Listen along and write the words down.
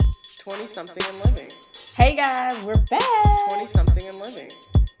20 something and living. Hey guys, we're back. 20 something and living.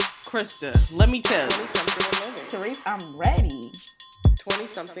 Krista, let me tell you. 20 something and living. Therese, I'm ready. 20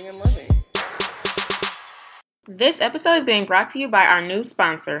 something and living. This episode is being brought to you by our new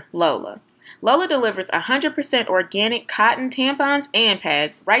sponsor, Lola. Lola delivers 100% organic cotton tampons and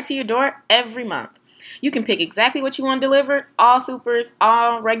pads right to your door every month. You can pick exactly what you want delivered, all supers,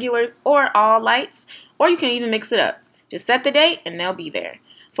 all regulars, or all lights, or you can even mix it up. Just set the date and they'll be there.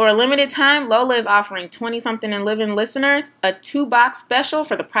 For a limited time, Lola is offering 20-something and living listeners a 2-box special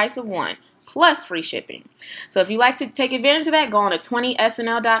for the price of one, plus free shipping. So if you'd like to take advantage of that, go on to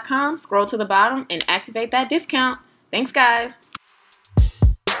 20snl.com, scroll to the bottom, and activate that discount. Thanks, guys.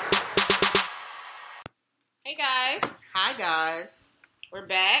 Hey, guys. Hi, guys. We're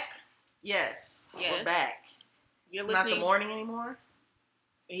back. Yes. Yes. We're back. You're It's not the morning anymore?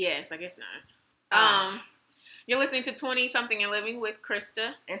 Yes, I guess not. You're listening to 20-something and living with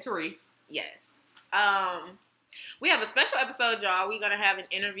Krista. And Therese. Yes. We have a special episode, y'all. We're going to have an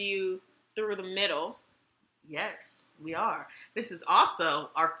interview through the middle. Yes, we are. This is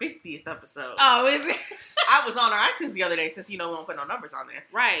also our 50th episode. Oh, is it? I was on our iTunes the other day since, we don't put no numbers on there.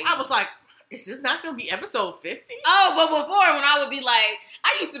 Right. I was like, is this not going to be episode 50? Oh, but before when I would be like,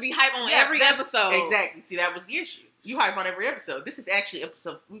 I used to be hype on every episode. Exactly. See, that was the issue. You hype on every episode. This is actually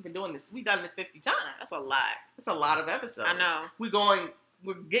episode. We've been doing this. We've done this 50 times. That's a lot. That's a lot of episodes. I know.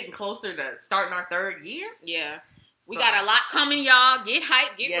 We're getting closer to starting our 3rd year. Yeah. We So, got a lot coming, y'all. Get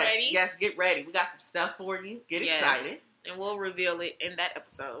hyped. Get ready. Yes, get ready. We got some stuff for you. Get excited. And we'll reveal it in that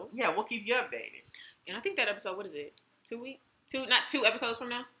episode. Yeah, we'll keep you updated. And I think that episode, what is it? 2 weeks? Not 2 episodes from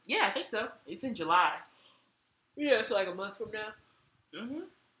now? Yeah, I think so. It's in July. Yeah, it's like a month from now. Mm-hmm.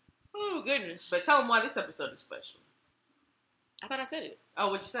 Oh, goodness. But tell them why this episode is special. I thought I said it. Oh,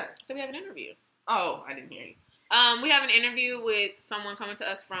 what'd you say? I said we have an interview. Oh, I didn't hear you. We have an interview with someone coming to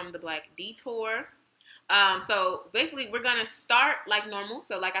us from the Black Detour. So basically, we're gonna start like normal.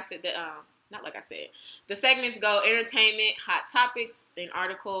 So like I said, the segments go entertainment, hot topics, then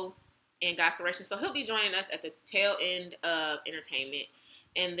article, and Godspiration. So he'll be joining us at the tail end of entertainment,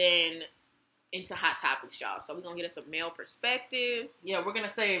 and then into hot topics, y'all. So we're gonna get us a male perspective. Yeah, we're gonna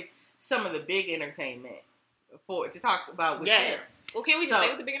save some of the big entertainment to talk about with them. Well, can we just say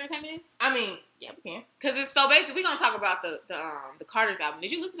what the big entertainment is? I mean, yeah, we can. Because it's so basically we're gonna talk about the Carter's album.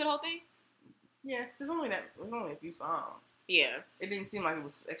 Did you listen to the whole thing? Yes, there's only a few songs. Yeah. It didn't seem like it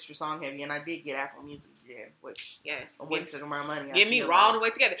was extra song heavy, and I did get Apple Music again, which a waste of my money. Get me raw all the way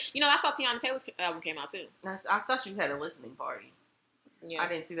together. I saw Tiana Taylor's album came out too. I thought you had a listening party. Yeah. I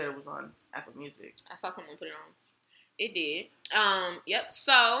didn't see that it was on Apple Music. I saw someone put it on. It did. Yep.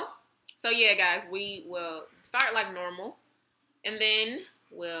 So yeah, guys, we will start like normal, and then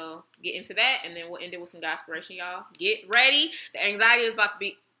we'll get into that, and then we'll end it with some Godspiration, y'all. Get ready. The anxiety is about to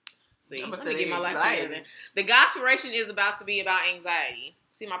be. See, let me get my life together. The Godspiration is about to be about anxiety.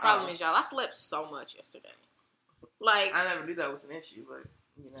 See, my problem is, y'all, I slept so much yesterday. Like, I never knew that was an issue, but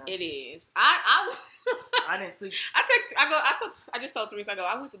it is. I didn't sleep. I just told Therese,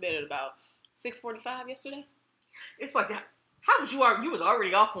 I went to bed at about 6:45 yesterday. It's like, how was you was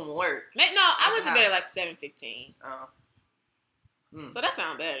already off from work? No, I went to bed at like 7:15. Oh. So that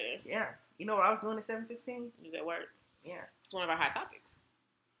sounds better. Yeah. You know what I was doing at 7:15? Was at work. Yeah. It's one of our hot topics.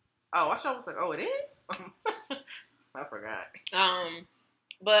 Oh, I was like, oh, it is? I forgot.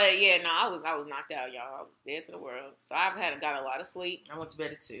 But yeah, no, I was knocked out, y'all. I was dead to the world. So I've got a lot of sleep. I went to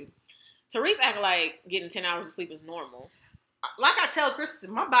bed at 2. Therese acting like getting 10 hours of sleep is normal. Like I tell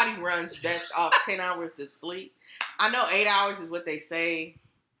Kristen, my body runs best off 10 hours of sleep. I know 8 hours is what they say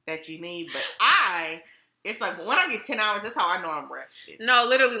that you need, but it's like when I get 10 hours, that's how I know I'm rested. No,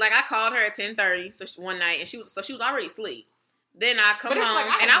 literally, like I called her at 10:30 one night, and she was already asleep. Then I come home,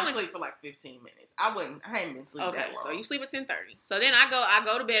 and I went to sleep for like 15 minutes. I hadn't been sleeping that long. So you sleep at 10:30. So then I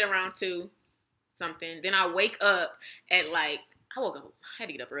go to bed around 2 something. Then I wake up at I woke up. I had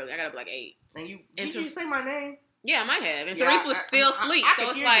to get up early. I got up like 8. And did you say my name? Yeah, I might have. And Therese was still asleep. So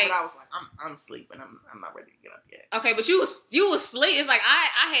it's like, but I was like, I'm sleeping. I'm not ready to get up yet. Okay, but you was sleep. It's like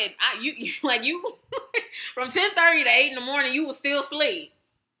you from 10:30 to 8 in the morning. You was still asleep.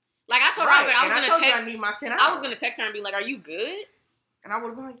 Like I told her, I need my 10 hours. I was gonna text her and be like, "Are you good?" And I would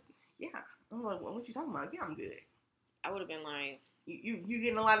have been like, "Yeah." I'm like, "What you talking about?" "Yeah, I'm good." I would have been like, "You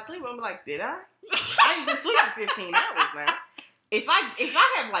getting a lot of sleep?" I'm like, "Did I? I ain't been sleeping 15 hours now." If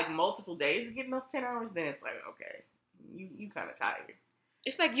I have like multiple days of getting those 10 hours, then it's like, okay, you kind of tired.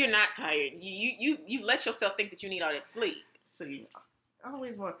 It's like you're not tired. You let yourself think that you need all that sleep. So I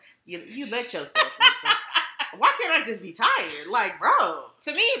always want you let yourself think Why can't I just be tired? Like, bro.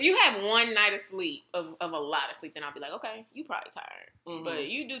 To me, if you have one night of sleep, of a lot of sleep, then I'll be like, okay, you probably tired. Mm-hmm. But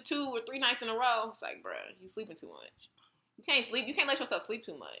you do 2 or 3 nights in a row, it's like, bro, you sleeping too much. You can't sleep. You can't let yourself sleep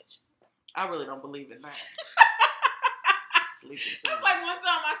too much. I really don't believe in that. Sleeping too Just much. like one time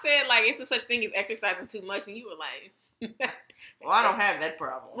I said, like, it's a such thing as exercising too much, and you were like... Well, I don't have that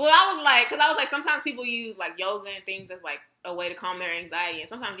problem. Well, I was like, sometimes people use like yoga and things as like a way to calm their anxiety, and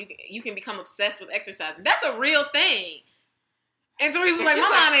sometimes you can become obsessed with exercising. That's a real thing. And Therese was like,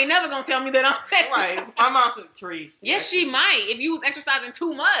 my mom ain't never gonna tell me that I'm right. My mom said, Therese. Yes, she might if you was exercising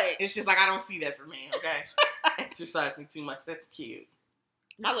too much. It's just like I don't see that for me. Okay, exercising too much. That's cute.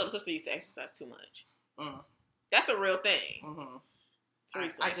 My little sister used to exercise too much. Mm. That's a real thing. Mm-hmm.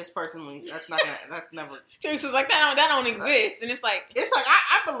 Therese, I just personally, that's never. Therese was like, that don't exist, and it's like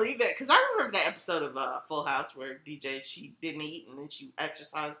I believe that because I remember that episode of Full House where DJ, she didn't eat and then she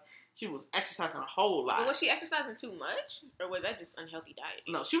exercised. She was exercising a whole lot. But was she exercising too much, or was that just unhealthy diet?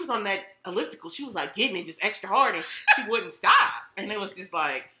 No, she was on that elliptical. She was like getting it just extra hard, and she wouldn't stop. And it was just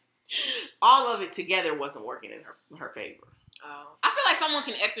like all of it together wasn't working in her favor. Oh, I feel like someone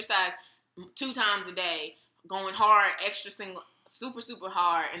can exercise 2 times a day, going hard, super, super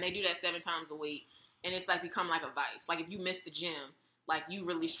hard, and they do that 7 times a week, and it's like become like a vice. Like if you miss the gym, like you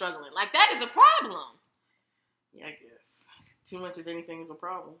really struggling. Like that is a problem. Yeah, I guess. Too much of anything is a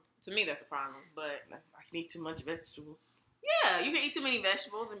problem. To me, that's a problem, but... I can eat too much vegetables. Yeah, you can eat too many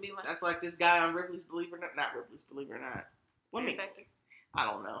vegetables and be like... That's like this guy on Ripley's Believe It or Not. Not Ripley's Believe It or Not. I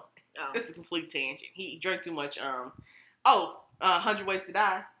don't know. Oh. It's a complete tangent. He drank too much, 100 Ways to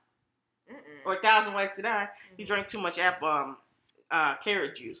Die. Mm-mm. Or 1,000 Ways to Die. Mm-hmm. He drank too much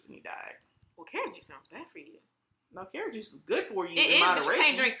carrot juice and he died. Well, carrot juice sounds bad for you. No, carrot juice is good for you It in is, moderation. but you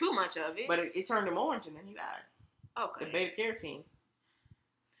can't drink too much of it. But it turned him orange and then he died. Okay. The beta-carotene.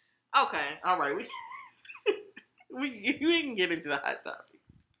 Okay. All right, we can get into the hot topic.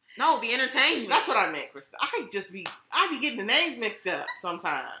 No, the entertainment. That's what I meant, Krista. I be getting the names mixed up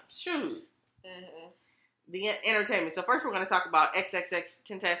sometimes. Shoot. Mm-hmm. The entertainment. So first we're going to talk about XXX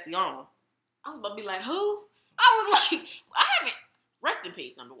Tentacion. I was about to be like, who? I was like, I haven't. Rest in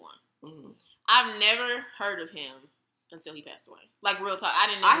peace, number one. Mm-hmm. I've never heard of him until he passed away. Like real talk, I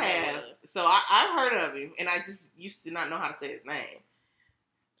didn't know. I have. So I've heard of him, and I just used to not know how to say his name.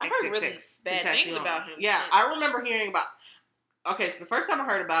 I've heard really bad things about him. Yeah, I remember hearing about. Okay, so the first time I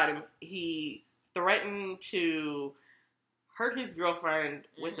heard about him, he threatened to hurt his girlfriend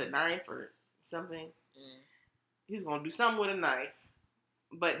with a knife or something. Mm. He was gonna do something with a knife,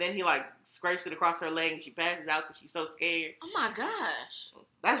 but then he like scrapes it across her leg and she passes out because she's so scared. Oh my gosh!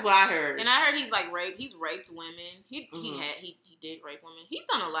 That's what I heard. And I heard he's like raped. He's raped women. He did rape women. He's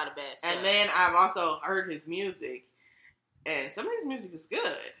done a lot of bad stuff. And then I've also heard his music, and some of his music is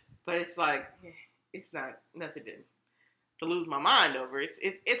good, but it's like it's not nothing to lose my mind over.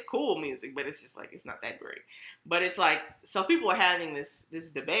 It's cool music, but it's just like it's not that great. But it's like so people are having this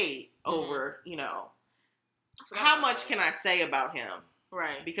debate over how much can I say about him.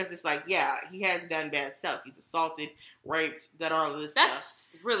 Right. Because it's like, yeah, he has done bad stuff. He's assaulted, raped, done all of this stuff.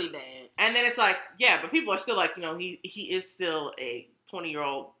 That's really bad. And then it's like, yeah, but people are still like, he is still a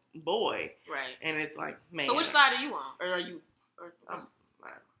 20-year-old boy. Right. And it's like, man. So which side are you on? Or are you...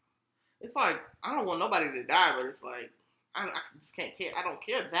 It's like, I don't want nobody to die, but it's like, I just can't care. I don't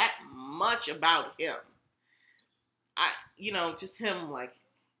care that much about him. Just him, like,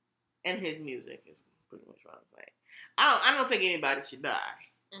 and his music is pretty much what I'm saying. I don't think anybody should die.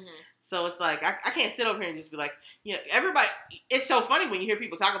 Mm-hmm. So it's like, I can't sit over here and just be like, everybody, it's so funny when you hear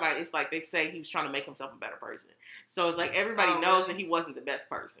people talk about it, it's like they say he was trying to make himself a better person. So it's like, everybody knows that he wasn't the best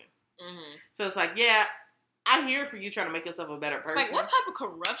person. Mm-hmm. So it's like, yeah, I hear for you trying to make yourself a better person. It's like, what type of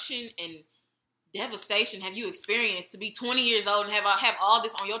corruption and devastation have you experienced to be 20 years old and have all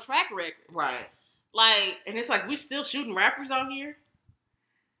this on your track record? Right. Like, and it's like, we still shooting rappers out here?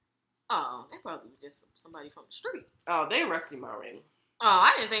 Oh, that probably was just somebody from the street. Oh, they arrested him already. Oh,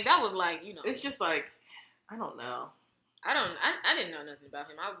 I didn't think that was like, It's just like, I don't know. I didn't know nothing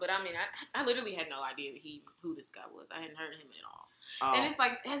about him. I literally had no idea who this guy was. I hadn't heard of him at all. Oh, and it's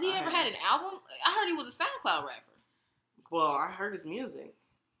like, has he ever had an album? I heard he was a SoundCloud rapper. Well, I heard his music.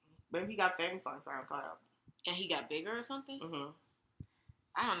 Maybe he got famous on SoundCloud. And he got bigger or something? Mm-hmm.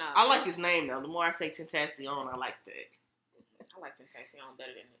 I don't know. I like his name, though. The more I say Tentacion, I like that. I like Tentacion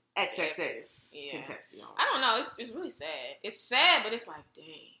better than XXX. Yeah. Tentacion. I don't know. It's really sad. It's sad, but it's like,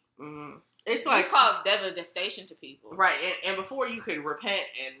 dang. Mm-hmm. It's like... It caused devastation to people. Right. And before you could repent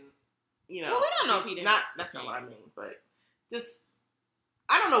and, Well, we don't know if he didn't. That's not what I mean, but just...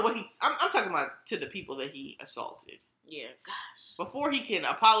 I don't know what I'm talking about to the people that he assaulted. Yeah, gosh. Before he can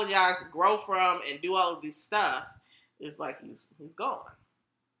apologize, grow from, and do all of this stuff, it's like he's gone.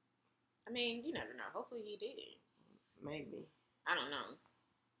 I mean, you never know. Hopefully he did. Maybe. I don't know.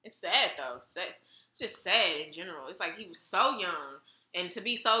 It's sad though. It's just sad in general. It's like he was so young, and to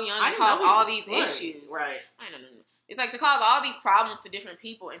be so young and cause all these issues. Right. I don't know. It's like to cause all these problems to different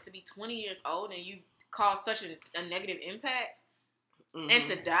people, and to be 20 years old and you cause such a negative impact. Mm-hmm. And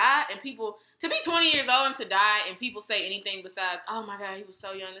to die, and people, to be 20 years old and to die, and people say anything besides, oh my God, he was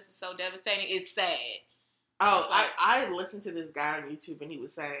so young, this is so devastating, is sad. Oh, I listened to this guy on YouTube, and he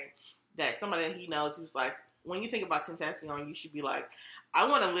was saying that somebody that he knows, he was like, when you think about Tentacion, you should be like, I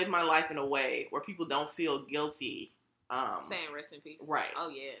want to live my life in a way where people don't feel guilty. Saying rest in peace. Right. Oh,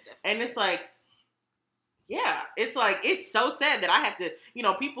 yeah, definitely. And it's like, yeah, it's like, it's so sad that I have to,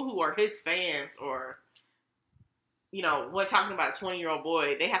 people who are his fans or, when talking about a 20-year-old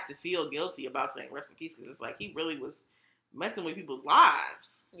boy, they have to feel guilty about saying rest in peace because it's like he really was messing with people's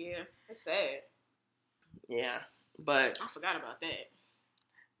lives. Yeah, it's sad. Yeah, but I forgot about that.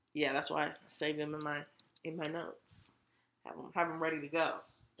 Yeah, that's why I saved them in my notes. Have them ready to go.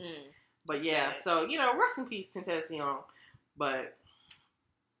 But yeah, so rest in peace, Tentacion. But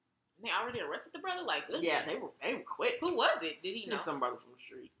they already arrested the brother. Like, yeah, they were quick. Who was it? Did he know? Some brother from the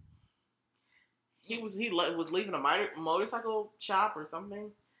street. He was leaving a motorcycle shop or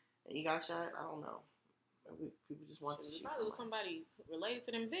something, and he got shot. I don't know. Maybe people just want to shoot. Probably was somebody related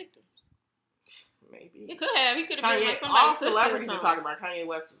to them victims. Maybe He could have. He could have been like somebody's all sister celebrities or are talking about. Kanye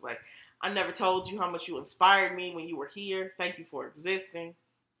West was like, "I never told you how much you inspired me when you were here. Thank you for existing."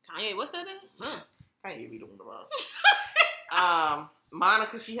 Kanye, what's that? Kanye be doing the most.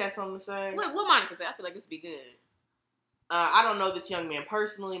 Monica, she had something to say. What Monica say? I feel like this would be good. I don't know this young man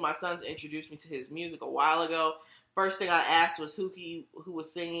personally. My son's introduced me to his music a while ago. First thing I asked was who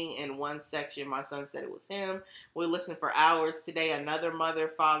was singing in one section. My son said it was him. We listened for hours. Today, another mother,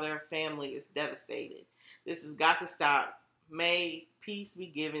 father, family is devastated. This has got to stop. May peace be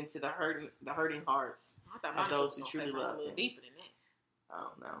given to the hurting hearts of those who truly love him. Deeper than that.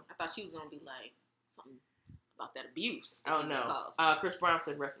 Oh no! I thought she was gonna be like something about that abuse. Oh no! Chris Brown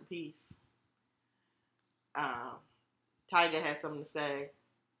said rest in peace. Tyga had something to say.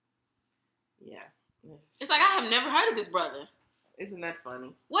 Yeah. It's like, I have never heard of this brother. Isn't that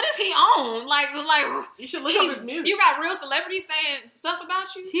funny? What is he on? Like you should look up his music. You got real celebrities saying stuff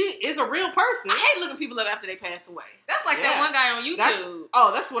about you? He is a real person. I hate looking people up after they pass away. That's like that one guy on YouTube.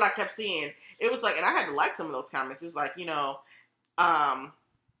 That's what I kept seeing. It was like, and I had to like some of those comments. It was like,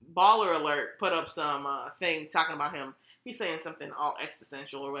 Baller Alert put up some thing talking about him. He's saying something all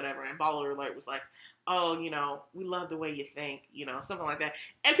existential or whatever, and Baller Alert was like, oh, we love the way you think, something like that.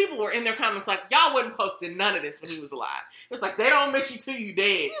 And people were in their comments like, y'all wasn't posting none of this when he was alive. It was like, they don't miss you till you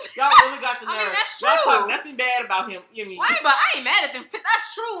dead. Y'all really got the nerve. I mean, that's true. Y'all talk nothing bad about him. But I ain't mad at them.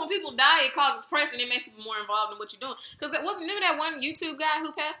 That's true. When people die, it causes press and it makes people more involved in what you're doing. Because remember that one YouTube guy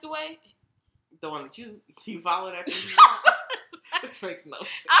who passed away? The one that you followed after he died? Which makes no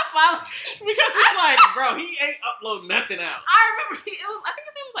sense. I follow because it's like, bro, he ain't uploading nothing out. I remember I think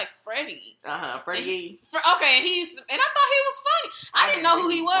his name was like Freddie. Freddie. Okay, and I thought he was funny. I didn't know who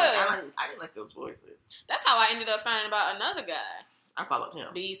he was. I didn't like those voices. That's how I ended up finding about another guy. I followed him.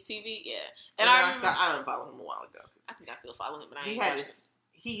 Bees TV, yeah. And I unfollowed him a while ago. I think I still follow him, but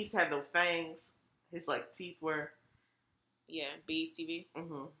he used to have those fangs. His teeth were. Yeah, Bees TV.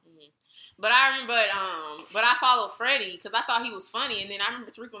 Mm-hmm. But I remember, but I followed Freddie because I thought he was funny, and then I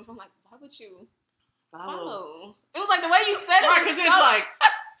remember Teresa was like, "Why would you follow?" It was like the way you said it. Right, because it's like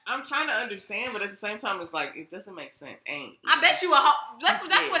I'm trying to understand, but at the same time, it's like it doesn't make sense. I bet you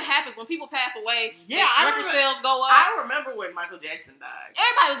that's what happens when people pass away. Yeah, record sales go up. I remember when Michael Jackson died.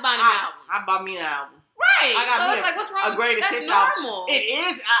 Everybody was buying him albums. I bought me an album. Right. It's like, what's wrong? A greatest That's hits normal. Album. It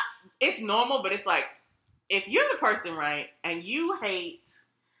is. It's normal, but it's like if you're the person, right, and you hate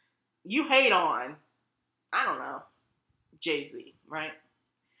on, I don't know, Jay-Z, right?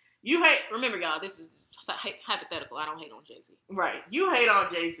 You hate. Remember, y'all, this is hypothetical. I don't hate on Jay-Z. Right. You hate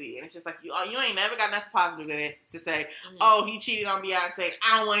on Jay-Z, and it's just like you ain't never got nothing positive in it to say. Mm-hmm. Oh, he cheated on Beyonce.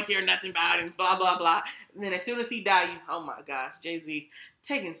 I don't want to hear nothing about him. Blah blah blah. And then as soon as he died, oh my gosh, Jay-Z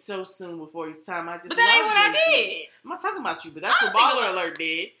taken so soon before his time. But that ain't what Jay-Z. I did. I'm not talking about you, but that's what Baller Alert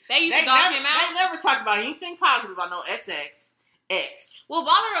did. They used to dog him out. They never talked about anything positive about no XX. Well,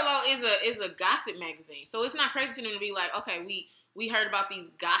 Baller Alert is a gossip magazine, so it's not crazy for them to be like, okay, we heard about these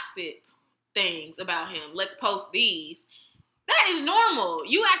gossip things about him. Let's post these. That is normal.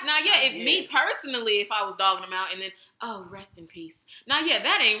 You act now, yeah. If me personally, if I was dogging him out, and then rest in peace. Now, yeah,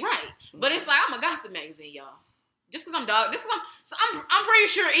 that ain't right. But it's like I'm a gossip magazine, y'all. Just because I'm dog, I'm pretty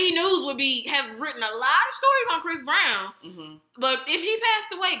sure E! News has written a lot of stories on Chris Brown. Mm-hmm. But if he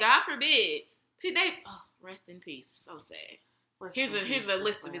passed away, God forbid, rest in peace. So sad. Here's a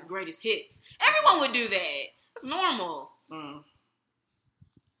list of his greatest hits. Everyone would do that. That's normal. I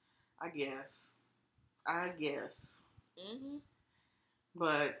guess. Mm-hmm.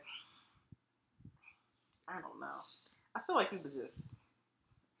 But I don't know. I feel like people just.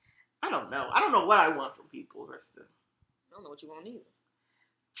 I don't know. I don't know what I want from people, Krista. I don't know what you want either.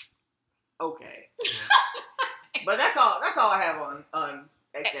 Okay. But that's all I have on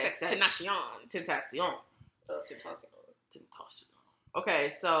XXX. Tentacion.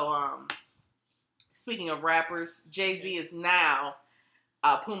 Okay, so speaking of rappers, Jay-Z is now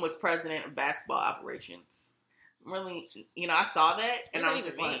Puma's president of basketball operations. Really, I saw that and I was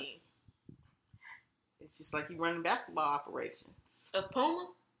just like, it's just like he running basketball operations. Of Puma?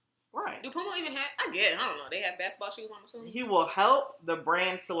 Right. Do Puma even have, I don't know, they have basketball shoes on the assuming? He will help the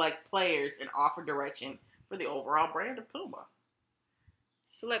brand select players and offer direction for the overall brand of Puma.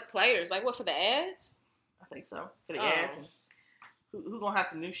 Select players? Like what, for the ads? I think so. For the ads. And who gonna have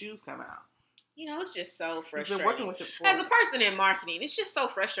some new shoes come out? It's just so frustrating. He's been working with it before. As a person in marketing, it's just so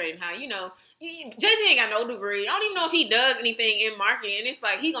frustrating how, Jay-Z ain't got no degree. I don't even know if he does anything in marketing. And it's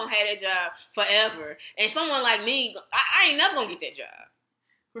like, he gonna have that job forever. And someone like me, I ain't never gonna get that job.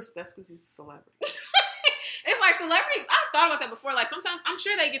 Of course, that's because he's a celebrity. It's like celebrities, I've thought about that before. Like sometimes, I'm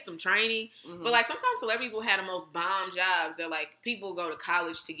sure they get some training, but like sometimes celebrities will have the most bomb jobs that like people go to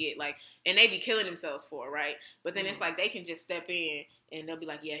college to get, like, and they be killing themselves for, right? But then it's like they can just step in and they'll be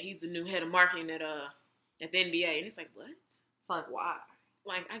like, yeah, he's the new head of marketing at the NBA. And it's like, what? It's like, why?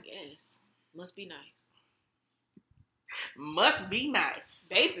 Like, I guess. Must be nice. Must be nice.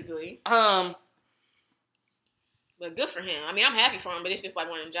 Basically. But good for him. I mean, I'm happy for him, but it's just like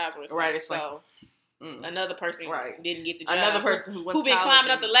one of them jobs where it's right, like, it's so another person didn't get the job. Another person who been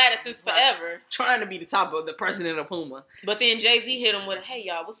climbing up the ladder since forever. Trying to be the top of the president of Puma. But then Jay-Z hit him with, hey,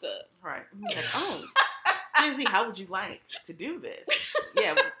 y'all, what's up? Right. He's like, oh, Jay-Z, how would you like to do this?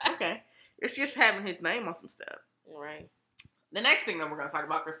 Yeah, okay. It's just having his name on some stuff. Right. The next thing that we're going to talk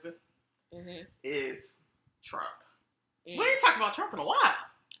about, Kristen, is Trump. We ain't talked about Trump in a while.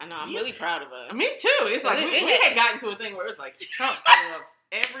 I know. I'm really proud of us. Me too. It's like we had gotten to a thing where it was like Trump coming up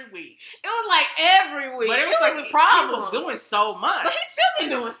every week. It was like every week. But it was like a problem. He was doing so much. But he's still been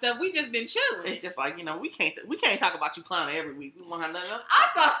doing stuff. We just been chilling. It's just like, we can't talk about you clowning every week. We won't have nothing else. I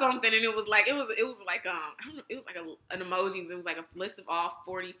saw something and it was like I don't know, it was like an emojis. It was like a list of all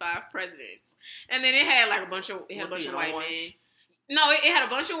 45 presidents, and then it had like a bunch of white men. No, it had a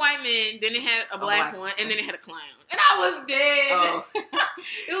bunch of white men, then it had a black one, and then it had a clown. And I was dead. Oh.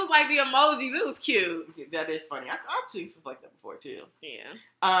 It was like the emojis. It was cute. That is funny. I've seen stuff like that before, too. Yeah.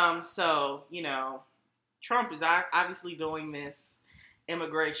 So, Trump is obviously doing this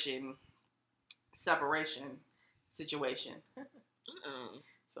immigration separation situation.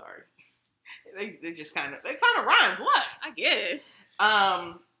 Sorry. They just kind of rhymed. What? I guess.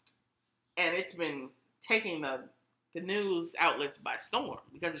 And it's been taking the news outlets by storm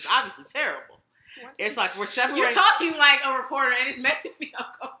because it's obviously terrible. What? It's like we're separating. You're talking like a reporter, and it's making me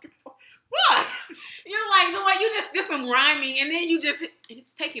uncomfortable. What? You're like the way you just did some rhyming, and then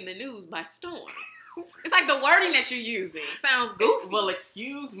it's taking the news by storm. It's like the wording that you're using sounds goofy. Well,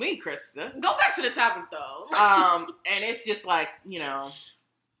 excuse me, Krista. Go back to the topic though. And it's just like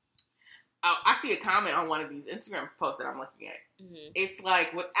I see a comment on one of these Instagram posts that I'm looking at. It's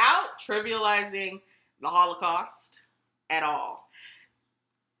like without trivializing the Holocaust at all.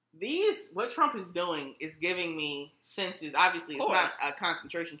 What Trump is doing is giving me senses. Obviously, it's not a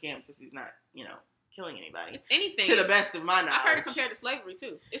concentration camp because he's not, killing anybody. It's anything. To the best of my knowledge. I've heard it compared to slavery,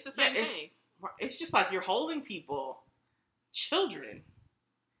 too. It's the same thing. It's just like you're holding children,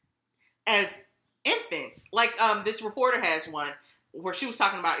 as infants. Like, this reporter has one where she was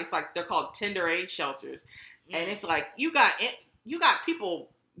talking about, it's like, they're called tender age shelters. And it's like, you got people,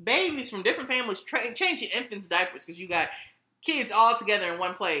 babies from different families changing infants' diapers because you got kids all together in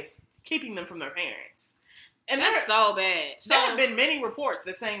one place, keeping them from their parents. And that's so bad. There have been many reports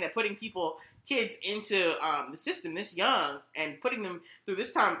that saying that putting kids into the system this young and putting them through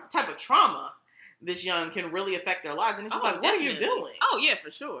this type of trauma this young can really affect their lives. And it's just like, what are you doing? Oh yeah, for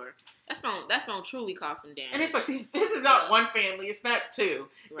sure. That's gonna truly cause some damage. And it's like this is not one family. It's not two.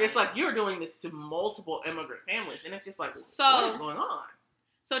 Right. It's like you're doing this to multiple immigrant families, and it's just like, what is going on?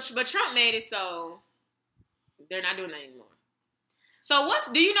 But Trump made it so they're not doing that anymore. So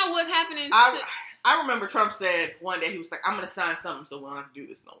do you know what's happening? I remember Trump said one day, he was like, I'm going to sign something so we don't have to do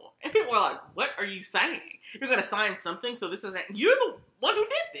this no more. And people were like, what are you signing? You're going to sign something so this isn't... one who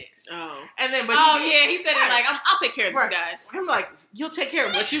did this. Oh. And then, but he said it like, I'll take care of these guys. I'm like, you'll take care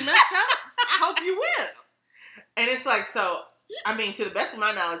of what you messed up? I hope you will. And it's like, so, I mean, to the best of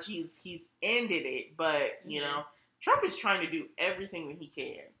my knowledge, he's ended it, but, you know, Trump is trying to do everything that he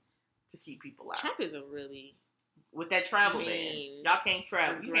can to keep people out. Trump is a really... With that travel ban, y'all can't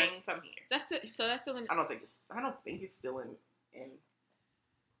travel. You can't come here. That's still in... I don't think it's still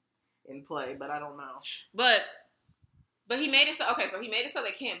in play, but I don't know. But he made it so he made it so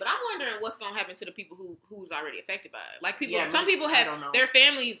they can't. But I'm wondering what's gonna happen to the people who's already affected by it. Like people, some people have their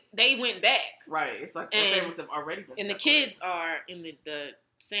families. They went back. Right. It's like their families have already been. And separated. The kids are in the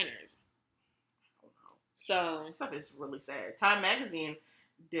centers. I don't know. So that stuff is really sad. Time Magazine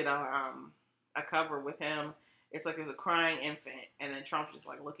did a cover with him. It's like there's a crying infant, and then Trump's just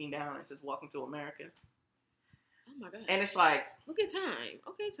like looking down and says, "Welcome to America." Oh my god! And it's like, look at Time.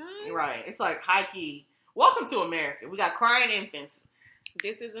 Okay, Time. Right. It's like high key. Welcome to America. We got crying infants.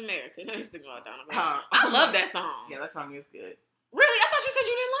 This is America. That's the God down. I love that song. Yeah, that song is good. Really? I thought you said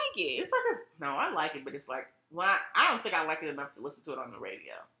you didn't like it. It's like no, I like it, but it's like when I don't think I like it enough to listen to it on the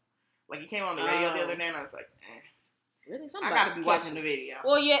radio. Like it came on the radio the other day, and I was like, eh. Really? I gotta be watching the video.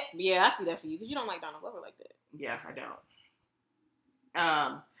 Well, yeah, I see that for you because you don't like Donald Glover like that. Yeah, I don't.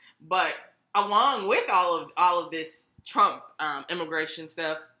 But along with all of this Trump immigration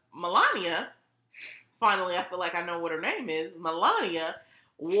stuff, Melania, finally, I feel like I know what her name is. Melania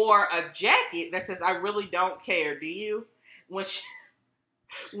wore a jacket that says, "I really don't care, do you?" When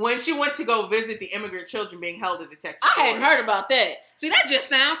she went to go visit the immigrant children being held at the Texas border. I hadn't heard about that. See, that just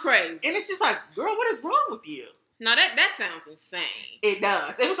sounds crazy. And it's just like, girl, what is wrong with you? No, that sounds insane. It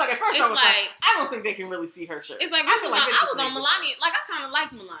does. It was like, at first I was like, I don't think they can really see her shirt. It's like, I was on Melania. Like, I kind of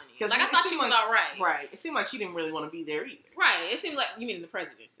liked Melania. Like, I thought she was all right. Right. It seemed like she didn't really want to be there either. Right. It seemed like, you mean the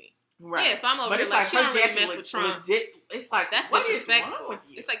presidency. Right. Yeah, so I'm over there like, she don't really mess with Trump. It's like, that's what disrespectful. Is wrong with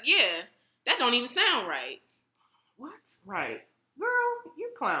you? It's like, yeah, that don't even sound right. What? Right. Girl, you're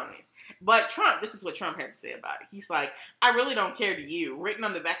clowning. But Trump, this is what Trump had to say about it. He's like, "I really don't care to you." Written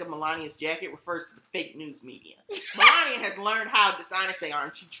on the back of Melania's jacket refers to the fake news media. Melania has learned how dishonest they are,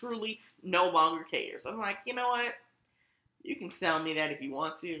 and she truly no longer cares. I'm like, you know what? You can sell me that if you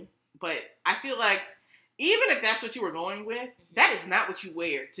want to. But I feel like, even if that's what you were going with, that is not what you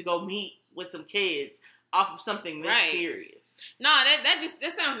wear to go meet with some kids off of something this serious. No,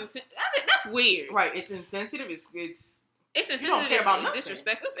 that sounds that's weird. Right. It's insensitive. It's insensitive. It's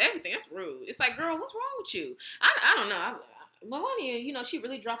disrespectful. It's everything. That's rude. It's like, girl, what's wrong with you? I don't know. Melania, she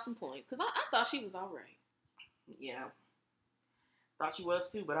really dropped some points because I thought she was all right. Yeah. Thought she was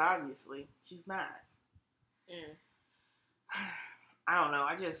too, but obviously she's not. I don't know.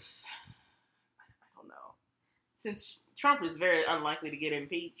 I don't know. Since Trump is very unlikely to get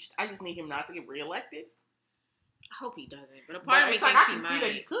impeached, I just need him not to get reelected. I hope he doesn't. But a part of me thinks I he can might. See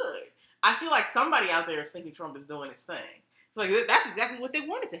that he could. I feel like somebody out there is thinking Trump is doing his thing. It's like, that's exactly what they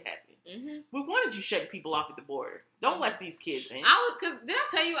wanted to happen. Mm-hmm. We wanted you shutting people off at the border. Don't let these kids in. Because did I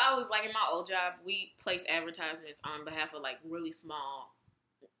tell you I was like in my old job, we placed advertisements on behalf of like really small,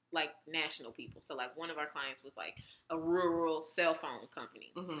 like national people. So like one of our clients was like a rural cell phone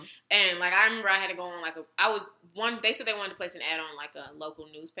company. Mm-hmm. And like I remember I had to go on they said they wanted to place an ad on like a local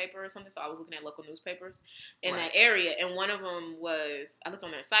newspaper or something. So I was looking at local newspapers in that area. And one of them I looked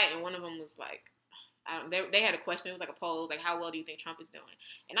on their site and one of them was like, they had a question. It was like a poll. It was like, how well do you think Trump is doing?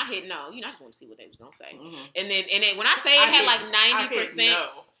 And I hit no. I just want to see what they was going to say. Mm-hmm. And then when I say it had like 90%.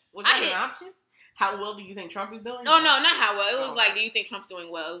 No. Was that an option? How well do you think Trump is doing? No, not how well. It was like, do you think Trump's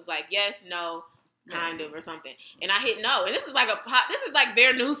doing well? It was like, yes, no, kind of, or something. And I hit no. And this is like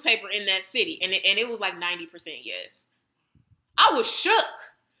their newspaper in that city. And it was like 90% yes. I was shook.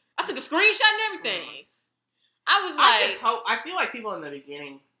 I took a screenshot and everything. Mm-hmm. I was like... I feel like people in the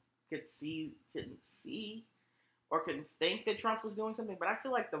beginning could see or could think that Trump was doing something, but I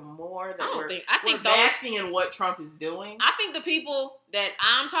feel like the more that we're basking in what Trump is doing, I think the people that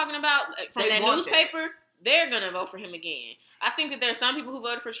I'm talking about from that newspaper, they're gonna vote for him again. I think that there's some people who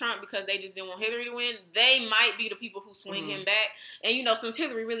voted for Trump because they just didn't want Hillary to win. They might be the people who swing him back, and since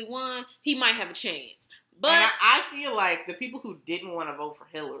Hillary really won, he might have a chance. But I feel like the people who didn't want to vote for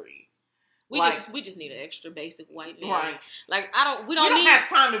Hillary. We just need an extra basic white man. Right. Like we don't have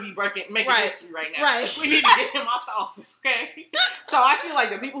time to be making history right now. Right. We need to get him off the office, okay? So I feel like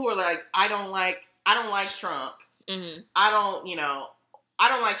the people who are like, I don't like Trump. Mm-hmm. I don't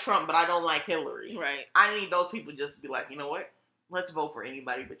like Trump, but I don't like Hillary. Right. I need those people just to be like, you know what? Let's vote for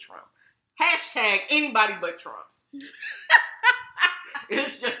anybody but Trump. # anybody but Trump.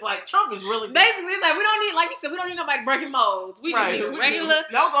 It's just like Trump is really good. Basically, it's like we don't need, like you said, we don't need nobody breaking molds. We just need a regular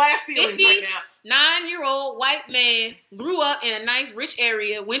no glass ceilings 50s, right now. 9-year-old white man, grew up in a nice, rich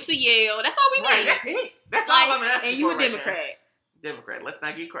area, went to Yale. That's all we need. Right, that's it. That's all I'm asking And you for a right Democrat. now. Democrat. Let's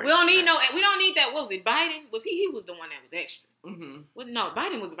not get crazy. We don't need that. What was it? Biden? Was he was the one that was extra. Mm-hmm. Well, no,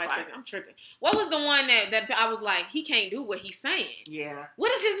 Biden was the vice president. I'm tripping. What was the one that I was like, he can't do what he's saying? Yeah.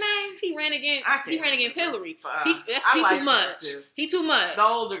 What is his name? He ran against Hillary. That's too much. He too much. The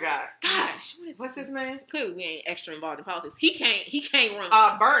older guy. Gosh, what's his name? Clearly, we ain't extra involved in politics. He can't run.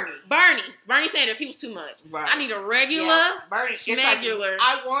 Bernie Sanders. He was too much. Right. I need a regular, Bernie. Schmegular.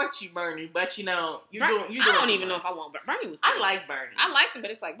 I want you, Bernie, but you know you doing. I don't even know if I want Bernie. I like Bernie. I liked him, but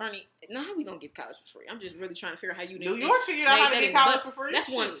it's like Bernie. Now how we gonna get college for free? I'm just really trying to figure out how you. New York figured out how to get college for free. That's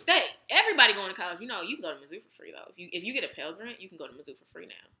one state. Everybody going to college. You know, you can go to Mizzou for free though. If you get a Pell Grant, you can go to Mizzou for free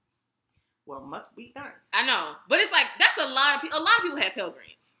now. Well, must be nice. I know, but it's like that's a lot of people. A lot of people have Pell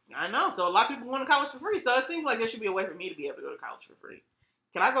Grants. I know, so a lot of people going to college for free. So it seems like there should be a way for me to be able to go to college for free.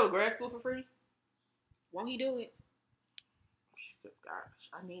 Can I go to grad school for free? Won't he do it? Gosh,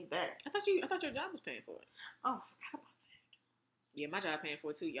 I need that. I thought your job was paying for it. Oh, I forgot about that. Yeah, my job paying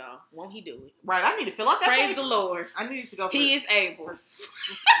for it too, y'all. Won't he do it? Right, I need to fill out that. Praise paper. the Lord. I need to go. He is able.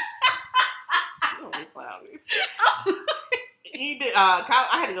 He did.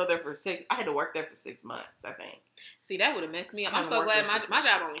 I had to go there for 6. I had to work there for 6 months. I think. See, that would have messed me up. I'm so glad my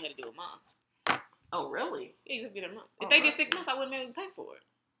job only had to do a month. Oh, really? Yeah, just get a month. If they did 6 months, I wouldn't be able to pay for it.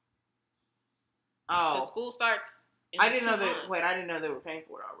 Oh, the school starts. I didn't know that. Wait, I didn't know they were paying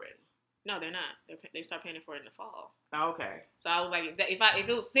for it already. No, they're not. They start paying for it in the fall. Oh, okay. So I was like, if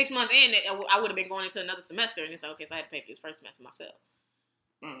it was 6 months in, I would have been going into another semester, and it's like, okay, so I had to pay for this first semester myself.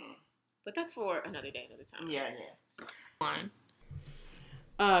 Mm. But that's for another day, another time. Yeah. One.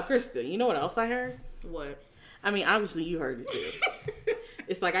 Krista, you know what else I heard? What? I mean, obviously you heard it too.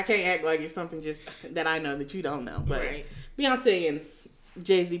 It's like I can't act like it's something just that I know that you don't know. But right. Beyonce and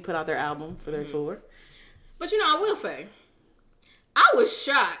Jay-Z put out their album for their tour. But I will say, I was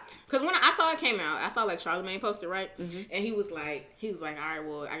shocked because when I saw it came out, I saw like Charlamagne posted, right? Mm-hmm. And he was like, all right,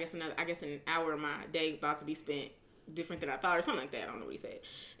 well, I guess an hour of my day about to be spent different than I thought or something like that. I don't know what he said.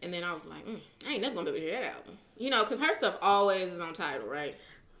 And then I was like, I ain't never gonna be able to hear that album. Because her stuff always is on Tidal, right?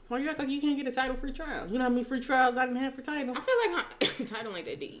 Well, you act like you can't get a Tidal free trial. You know how many free trials I didn't have for Tidal? I feel like Tidal ain't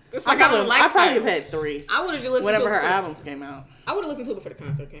that deep. It's like I probably have had 3. I would have just listened whenever her albums came out. I would have listened to it before the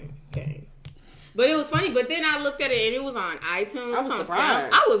concert came. But it was funny. But then I looked at it and it was on iTunes. I was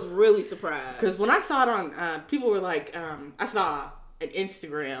surprised. I was really surprised because when I saw it on, people were like, I saw an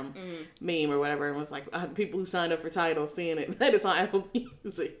Instagram meme or whatever, and was like, the people who signed up for Tidal seeing it, that it's on Apple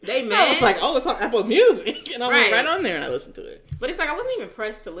Music. They mad. I was like, it's on Apple Music, and I went right on there and I listened to it. But it's like I wasn't even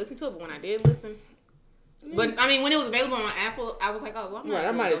pressed to listen to it, but when I did listen, but I mean, when it was available on Apple, I was like, oh, well,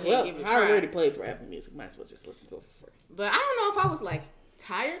 I might as well. I already played for Apple Music, might as well just listen to it for free. But I don't know if I was like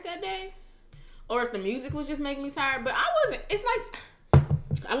tired that day, or if the music was just making me tired. But I wasn't. It's like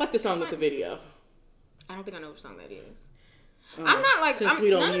I like the song with the video. I don't think I know which song that is. I'm not like since we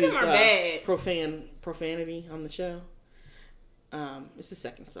don't none use of them are bad. profanity on the show. It's the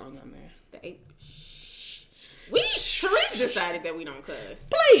second song on there. The 8. Therese decided that we don't cuss.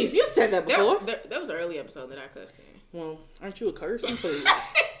 Please, you said that before. There was an early episode that I cussed in. Well, aren't you a curse? Please.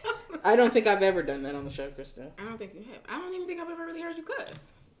 I don't think I've ever done that on the show, Krista. I don't think you have. I don't even think I've ever really heard you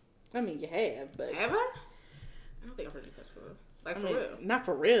cuss. I mean, you have, but have I? I don't think I've heard you cuss for real. Like for real. Not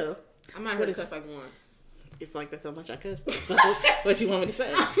for real. I might have heard you cuss like once. It's like that's how much I cussed. So, what you want me to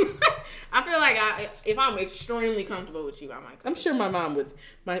say? I feel like if I'm extremely comfortable with you, I might cuss. I'm sure my mom would.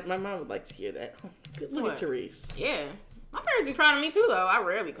 My mom would like to hear that. Look at Therese. Yeah. My parents be proud of me too, though. I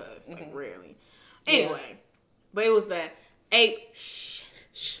rarely cuss. Like, rarely. Anyway. But it was the 8.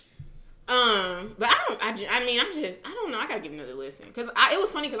 But I don't know. I gotta give it another listen. Because it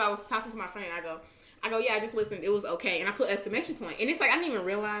was funny because I was talking to my friend. I go, yeah, I just listened. It was okay. And I put exclamation point. And it's like, I didn't even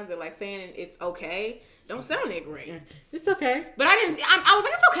realize that like saying it's okay don't sound that great. Yeah. It's okay. But I was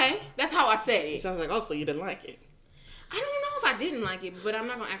like, it's okay. That's how I said it. It sounds like, so you didn't like it. I don't know if I didn't like it, but I'm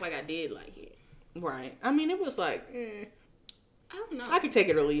not going to act like I did like it. Right. I mean, it was like, I don't know. I could take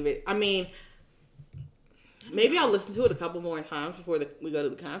it or leave it. I mean, maybe I'll listen to it a couple more times before we go to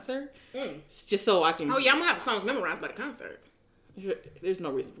the concert. Just so I can. Oh, yeah, I'm going to have the songs memorized by the concert. There's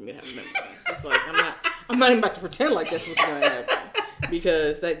no reason for me to have them memorized. It's like, I'm not even about to pretend like that's what's going to happen.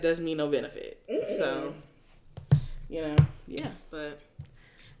 Because that does me no benefit. So, yeah. But,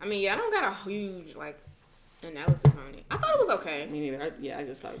 I mean, I don't got a huge, like, analysis on it. I thought it was okay. Me neither. I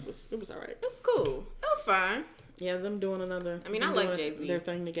just thought it was all right. It was cool. It was fine. Yeah, them doing another. I mean, I like Jay-Z. Their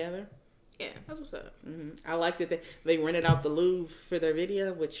thing together. Yeah, that's what's up. Mm-hmm. I like that they rented out the Louvre for their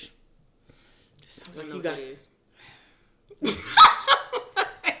video, which sounds like you got.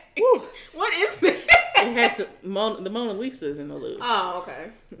 Woo. What is that? It has the Mona Lisa's in the Louvre. Oh,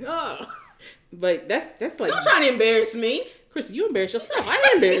 okay. Oh, but that's like Don't try to embarrass me. Chris, you embarrass yourself. I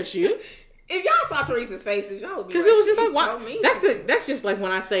didn't embarrass you. If y'all saw Teresa's faces, y'all would be Because like, it was just like, "She's why? so mean." That's just like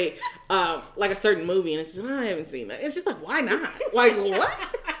when I say, like a certain movie, and it's just, I haven't seen that. It's just like, why not? Like, what?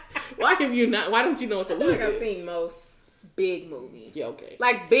 Why have you not? Why don't you know what the I feel movie like I've is? seen most big movies. Yeah, okay.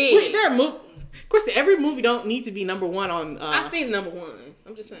 Like big. Wait, there are Chris, every movie don't need to be number one on. I've seen number ones.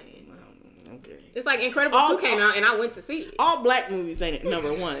 I'm just saying. Okay. It's like Incredibles 2 came out, and I went to see it. All black movies ain't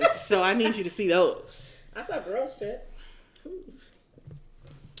number ones, so I need you to see those. I saw Girls Trip. I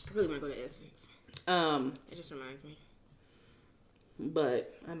really want to go to Essence. It just reminds me.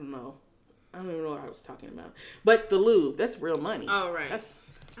 But I don't know. I don't even know what I was talking about. But the Louvre, that's real money. Oh, right.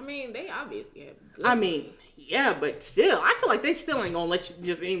 I mean, they obviously have good mean, yeah, but still, I feel like they still ain't gonna let you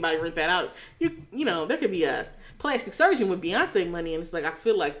just anybody rent that out. You know, there could be a plastic surgeon with Beyonce money, and it's like I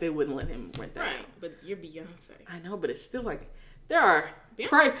feel like they wouldn't let him rent that Right, out. but you're Beyonce. I know, but it's still like there are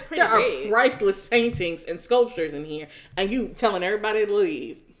Beyonce's pretty big. priceless paintings and sculptures in here, and you telling everybody to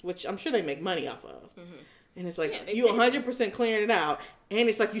leave, which I'm sure they make money off of. And it's like, Yeah, you 100% clearing it out. And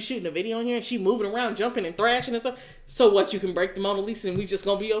it's like you shooting a video in here and she moving around, jumping and thrashing and stuff. So what, you can break the Mona Lisa and we just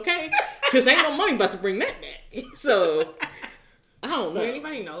gonna be okay? Because ain't no money about to bring that back. So, I don't know. Does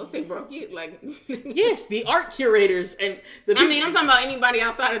anybody know if they broke it? Like, Yes, the art curators and the I mean, I'm talking about anybody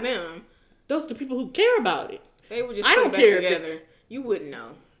outside of them. those are the people who care about it. They would just I put don't it back care if together. You wouldn't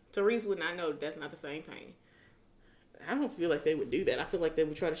know. Therese would not know that's not the same painting. I don't feel like they would do that. I feel like they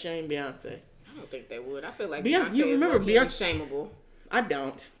would try to shame Beyonce. I don't think they would. I feel like Beyonce, Beyonce you remember is Beyonce? unshameable. I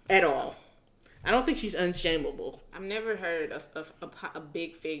don't. At all. I don't think she's unshameable. I've never heard a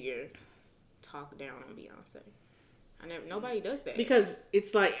big figure talk down on Beyonce. Nobody does that. Because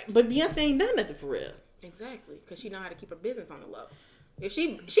it's like, but Beyonce ain't done nothing for real. Exactly, because she know how to keep her business on the low. If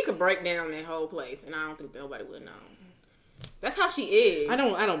she could break down that whole place, and I don't think nobody would know. That's how she is. I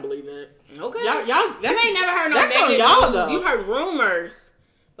don't believe that. Okay. Y'all, You ain't never heard no that's on negative y'all, news. though. You've heard rumors,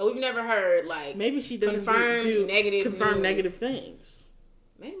 but we've never heard like Maybe she doesn't confirmed confirm news. negative things.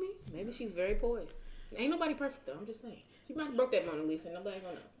 Maybe she's very poised. Ain't nobody perfect though. I'm just saying. She might have broke that Mona Lisa. Nobody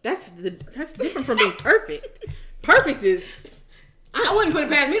gonna know. That's different from being perfect. Perfect is I wouldn't put it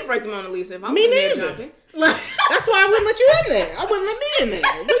past me to break the Mona Lisa if I was Me in there neither. jumping. that's why I wouldn't let you in there. I wouldn't let me in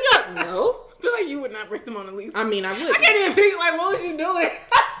there. We got no. I feel like you would not break the Mona Lisa. I mean, I would. I can't even think like what was you doing?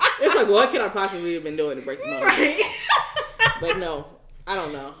 It's like, what could I possibly have been doing to break the Mona Lisa? Right. But no, I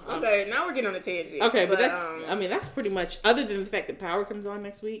don't know. Okay, now we're getting on a tangent. Okay, but that's. I mean, that's pretty much. Other than the fact that Power comes on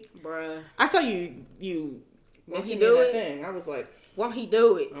next week, bruh. I saw you Won't he mentioning do that it? thing. I was like, Won't he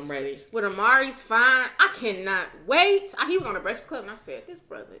do it? I'm ready. With Amari's fine. I cannot wait. He was on the Breakfast Club and I said, this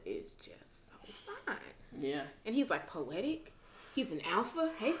brother is just so fine. Yeah. And he's like poetic. He's an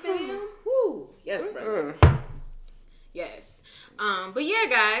alpha. Hey fam. Woo. Yes, brother. Yes. But yeah,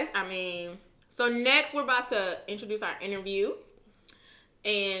 guys, I mean, so next we're about to introduce our interview.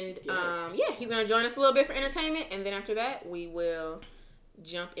 And yeah, he's gonna join us a little bit for entertainment, and then after that we will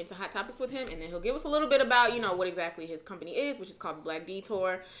jump into hot topics with him, and then he'll give us a little bit about, you know, what exactly his company is, which is called Black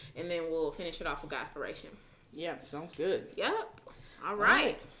Detour, and then we'll finish it off with Godspiration. Yeah, sounds good. Yep. All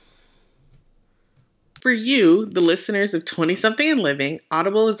right. For you, the listeners of 20-something and living,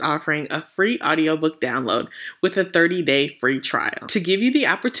 Audible is offering a free audiobook download with a 30-day free trial to give you the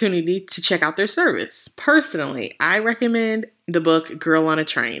opportunity to check out their service. Personally, I recommend the book Girl on a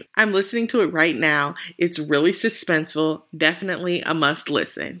Train. I'm listening to it right now. It's really suspenseful, definitely a must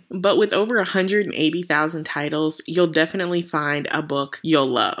listen. But with over 180,000 titles, you'll definitely find a book you'll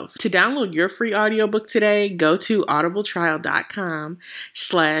love. To download your free audiobook today, go to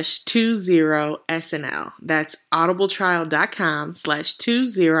audibletrial.com/20SNL. That's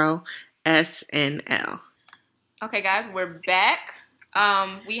audibletrial.com/20SNL. Okay, guys, we're back.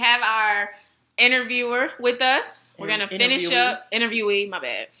 We have our interviewer with us. We're gonna finish up interviewee. My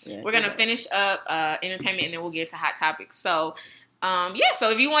bad. Yeah, we're gonna finish up entertainment, and then we'll get to hot topics. So, yeah. So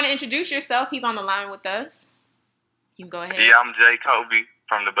if you want to introduce yourself, he's on the line with us. You can go ahead. Yeah, I'm Jay Kobe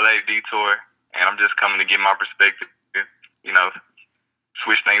from the Black Detour, and I'm just coming to get my perspective. You know,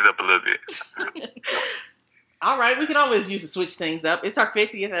 switch things up a little bit. All right, we can always use to switch things up. It's our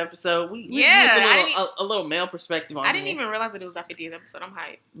 50th episode. We use a little male perspective on it. I didn't even realize that it was our 50th episode. I'm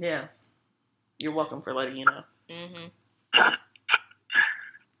hyped. Yeah. You're welcome for letting you know. Mm-hmm.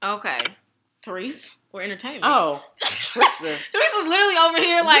 Okay. Therese, we're entertainment. Oh. Therese was literally over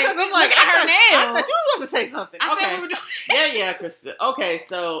here like, I'm like, look at her nails. I thought you were going to say something. I said we were doing Yeah, Krista. Okay,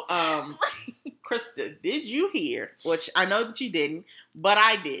 so, Krista, did you hear, which I know that you didn't, but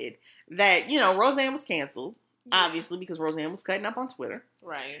I did, that, you know, Roseanne was canceled. obviously, because Roseanne was cutting up on Twitter.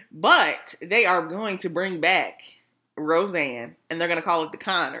 Right. But they are going to bring back Roseanne, and they're going to call it the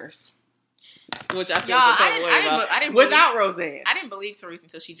Conners. Which I feel some type of way about. I didn't Without Roseanne. I didn't believe Therese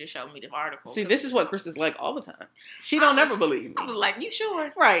until she just showed me the article. See, this is what Chris is like all the time. She don't never believe me. I was like, you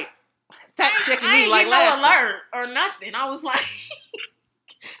sure? Right. Fact checking I me ain't like get last no alert or nothing. I was like,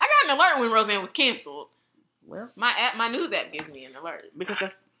 I got an alert when Roseanne was canceled. Well, My news app gives me an alert. because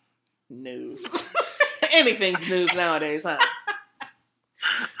that's news. Anything's news nowadays, huh?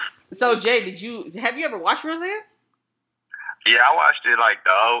 So, Jay, have you ever watched Roseanne? Yeah, I watched it like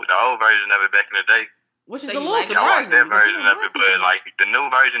the old version of it back in the day. Which So is a you little like it? I watched surprising. that version of it, but like the new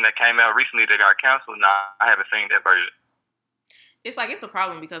version that came out recently that got canceled, I haven't seen that version. It's like, it's a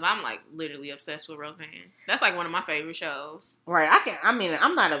problem because I'm like literally obsessed with Roseanne. That's like one of my favorite shows. Right.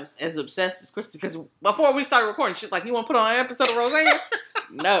 I'm not as obsessed as Krista, because before we started recording, she's like, you want to put on an episode of Roseanne?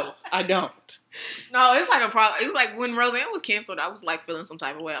 No, I don't. No, it's like a problem. It was like when Roseanne was canceled, I was like feeling some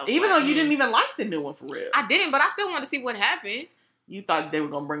type of way. I was Even like, though you didn't even like the new one for real. I didn't, but I still wanted to see what happened. You thought they were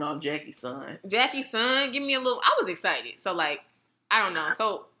going to bring on Jackie's son. Jackie's son, give me a little. I was excited. So like, I don't know.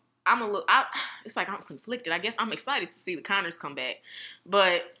 So I'm a little. It's like I'm conflicted. I guess I'm excited to see the Conners come back,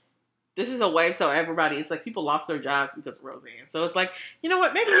 but This is a way so everybody, it's like people lost their jobs because of Roseanne. So it's like, you know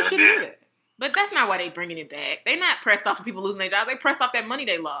what, maybe we should do that. But that's not why they bringing it back. They not pressed off of people losing their jobs. They pressed off that money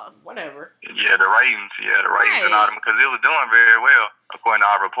they lost. Whatever. Yeah, the ratings Right. and all them, because it was doing very well. According to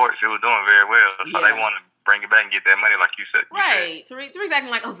our reports, it was doing very well. So they want to bring it back and get that money, like you said. Right. Therese acting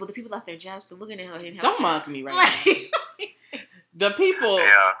like, oh, well, the people lost their jobs, so looking at her and Don't mock me right now. Like, The people.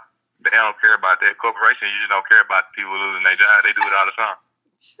 Yeah, they don't care about that. Corporation usually don't care about the people losing their job. They do it all the time.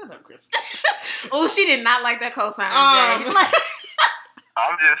 Shut up, Chris. oh, she did not like that cosign, Jay. Like,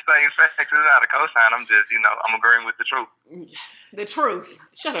 I'm just saying facts. It's not a cosign. I'm just, I'm agreeing with the truth. the truth.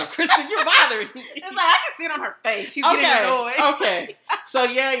 Shut up, Kristen. You're bothering me. It's like, I can see it on her face. She's getting annoyed. Okay. So,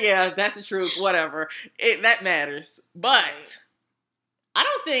 yeah, that's the truth. Whatever. That matters. But Right. I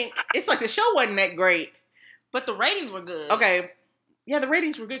don't think, it's like the show wasn't that great. But the ratings were good. Okay. Yeah, the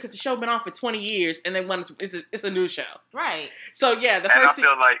ratings were good because the show been on for 20 years and they wanted to, it's a new show. Right. So, yeah, the And first I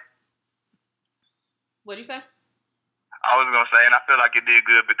feel like, What'd you say? I was going to say, and I feel like it did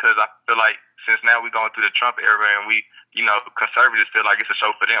good because I feel like since now we're going through the Trump era and we, conservatives feel like it's a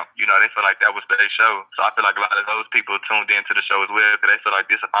show for them. They feel like that was their show. So I feel like a lot of those people tuned into the show as well because they feel like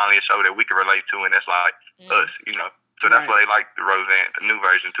this is finally a show that we can relate to and that's like us, So that's why they like the Roseanne, the new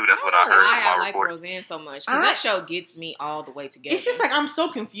version too. That's what I heard from my I like report. Roseanne so much because that show gets me all the way together. It's just like I'm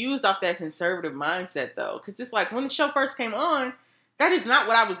so confused off that conservative mindset though, because it's like when the show first came on, that is not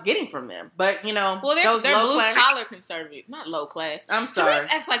what I was getting from them. But well, they're low blue class, collar conservative, not low class. I'm sorry.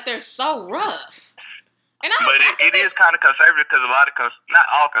 Therese acts like they're so rough, and But it is kind of conservative because a lot of not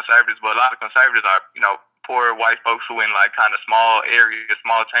all conservatives, but a lot of conservatives are poor white folks who in like kind of small areas,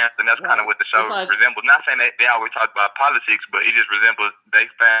 small towns, and that's kind of what the show resembles. Not saying that they always talk about politics, but it just resembles their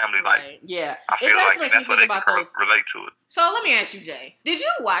family life. Right. Yeah, I feel like that's what they can relate to it. So let me ask you, Jay, did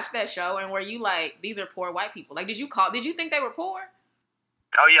you watch that show and were you like, these are poor white people? Like, did you think they were poor?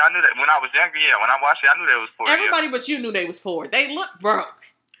 Oh yeah, I knew that when I was younger. Yeah, when I watched it, I knew they was poor. Everybody but you knew they was poor. They look broke.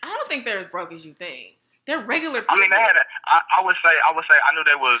 I don't think they're as broke as you think. They're regular people. I mean, they had. I would say I knew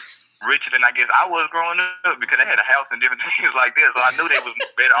they was richer than I guess I was growing up because they had a house and different things like this. So I knew they was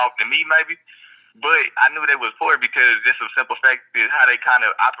better off than me, maybe. But I knew they was poor because just a simple fact is how they kind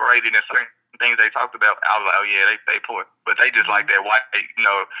of operated in certain things they talked about. I was like, oh yeah, they poor, but they just like that white,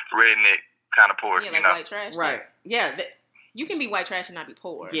 redneck kind of poor. Yeah, like white trash. Right. Yeah. You can be white trash and not be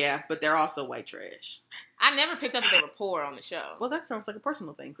poor. Yeah, but they're also white trash. I never picked up that they were poor on the show. Well, that sounds like a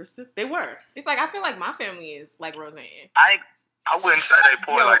personal thing, Krista. They were. It's like, I feel like my family is like Roseanne. I wouldn't say they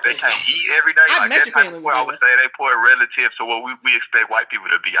poor like they can't eat every day. I like met that your type family of poor, I would say they poor relative to what we expect white people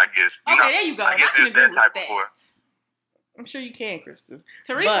to be, I guess. There you go. I guess I can it's agree that with type that. of poor. I'm sure you can, Krista.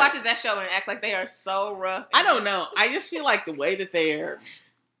 Therese watches that show and acts like they are so rough. I don't know. I just feel like the way that they're...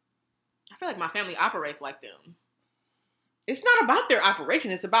 I feel like my family operates like them. It's not about their operation.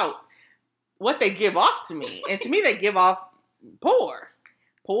 It's about what they give off to me. And to me, they give off poor.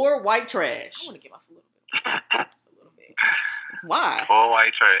 Poor white trash. I want to give off a little bit. Just a little bit. Why? Poor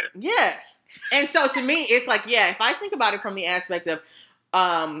white trash. Yes. And so to me, it's like, yeah, if I think about it from the aspect of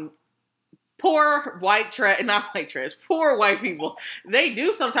poor white trash, not white trash, poor white people, they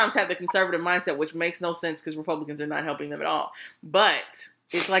do sometimes have the conservative mindset, which makes no sense because Republicans are not helping them at all. But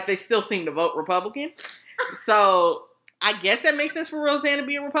it's like they still seem to vote Republican. So I guess that makes sense for Roseanne to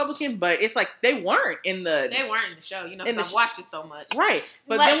be a Republican, but it's like they weren't in the... They weren't in the show, because I've watched it so much. Right.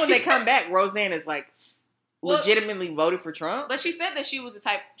 But then when they come back, Roseanne is like legitimately voted for Trump. But she said that she was the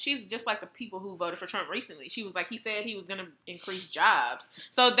type. She's just like the people who voted for Trump recently. She was like, he said he was going to increase jobs.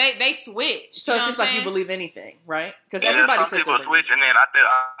 So they switched. So it's just like you believe anything, right? Because Yeah, everybody some says people something. switch, and then I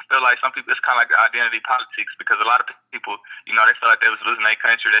feel like some people, it's kind of like identity politics, because a lot of people, they feel like they was losing their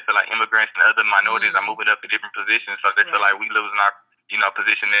country. They feel like immigrants and other minorities are moving up to different positions, so they feel like we losing our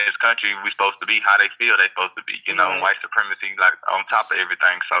position in this country. We supposed to be how they feel they supposed to be, and white supremacy like on top of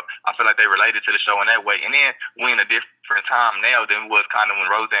everything. So I feel like they related to the show in that way. And then we in a different time now than was kind of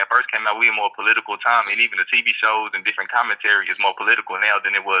when Roseanne first came out. We in a more political time, and even the TV shows and different commentary is more political now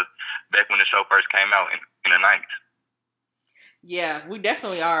than it was back when the show first came out in the 90s. Yeah, we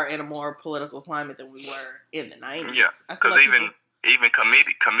definitely are in a more political climate than we were in the 90s. Yeah, because even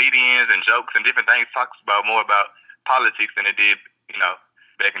comedians and jokes and different things talks about more about politics than it did,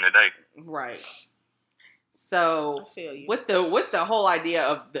 back in the day. Right. So I feel you. with the whole idea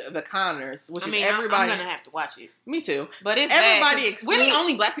of the Conners, which is everybody. I'm gonna have to watch it. Me too. But it's everybody. We're the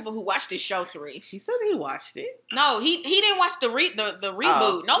only black people who watched this show, Therese. He said he watched it. No, he didn't watch the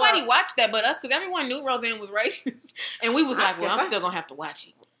reboot. Nobody watched that but us, because everyone knew Roseanne was racist, and we was like, well, I'm still gonna have to watch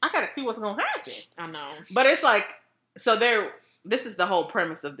it. I gotta see what's gonna happen. I know. But it's like, so this is the whole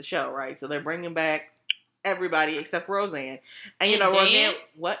premise of the show, right? So they're bringing back everybody except for Roseanne, and Roseanne.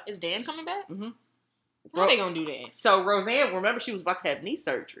 What is Dan coming back? Mm-hmm. How are they gonna do that? So Roseanne, remember, she was about to have knee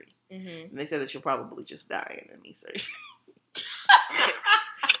surgery, and they said that she'll probably just die in the knee surgery.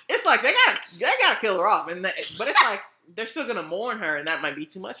 It's like they gotta kill her off, but it's like they're still gonna mourn her, and that might be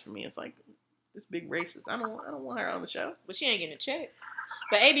too much for me. It's like, this big racist. I don't want her on the show. But she ain't getting a check.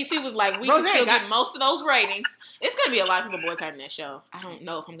 But ABC was like, we can still get most of those ratings. It's gonna be a lot of people boycotting that show. I don't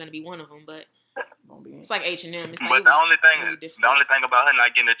know if I'm gonna be one of them, but. It's like H&M. It's like, but the only thing about her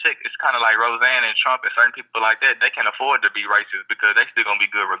not getting a check, it's kind of like Roseanne and Trump and certain people like that. They can't afford to be racist because they still gonna be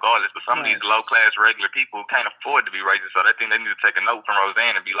good regardless. But some of these low class regular people can't afford to be racist, so they think they need to take a note from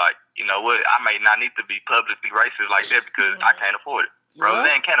Roseanne and be like, you know what? I may not need to be publicly racist like that because I can't afford it.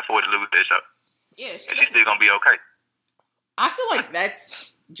 Roseanne can't afford to lose that show. Yeah, she's still gonna be okay. I feel like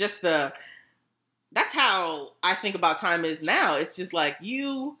that's just that's how I think about time is now. It's just like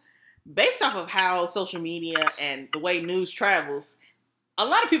based off of how social media and the way news travels, a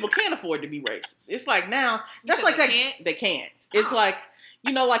lot of people can't afford to be racist. It's like now, that's like they can't. It's like,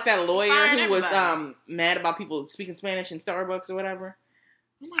 like that lawyer who was mad about people speaking Spanish in Starbucks or whatever.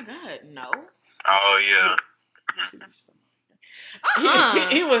 Oh my God, no. Oh yeah.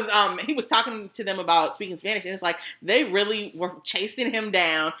 He was talking to them about speaking Spanish, and it's like they really were chasing him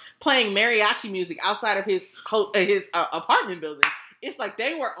down, playing mariachi music outside of his apartment building. It's like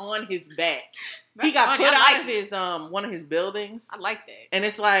they were on his back. He got put out of his one of his buildings. I like that. And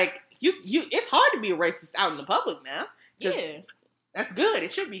it's like it's hard to be a racist out in the public now. Yeah, that's good.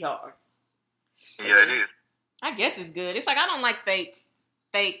 It should be hard. Yeah, it is. I guess it's good. It's like I don't like fake.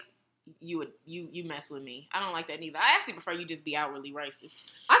 You mess with me. I don't like that neither. I actually prefer you just be outwardly racist.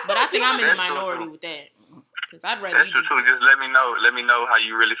 But I think I'm in the minority with that. Because I'd rather you just let me know how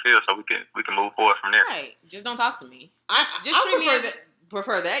you really feel so we can move forward from there. Right. Just don't talk to me. Just treat me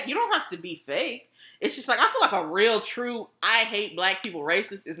prefer that. You don't have to be fake. It's just like, I feel like a real true I hate black people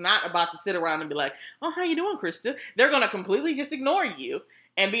racist is not about to sit around and be like, oh, how you doing, Krista? They're going to completely just ignore you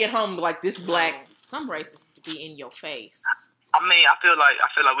and be at home like this black. Some racists to be in your face. I mean, I feel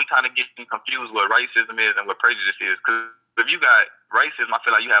like we kind of get confused what racism is and what prejudice is. Because if you got racism, I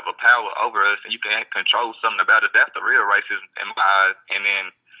feel like you have a power over us and you can control something about us. That's the real racism in my eyes. And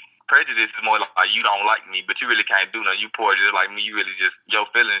then prejudice is more like you don't like me, but you really can't do nothing. You poor just like me. You really just, your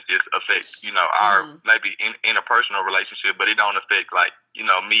feelings just affect, our maybe interpersonal relationship, but it don't affect like,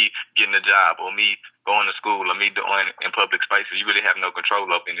 me getting a job or me going to school or me doing in public spaces. You really have no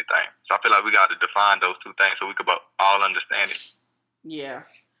control over anything. So I feel like we got to define those two things so we could all understand it. Yeah.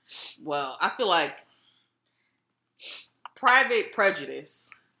 Well, I feel like private prejudice,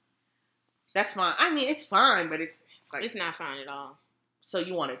 that's fine. I mean, it's fine, but it's like, it's not fine at all. So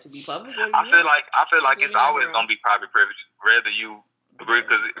you want it to be public? I feel like it's always gonna be private prejudice, whether you agree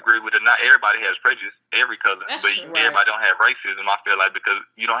with it or not. Everybody has prejudice, every color, but everybody don't have racism. I feel like because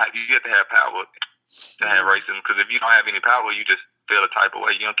you have to have power to have racism. Because if you don't have any power, you just feel a type of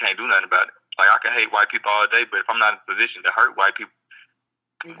way. You can't do nothing about it. Like I can hate white people all day, but if I'm not in a position to hurt white people,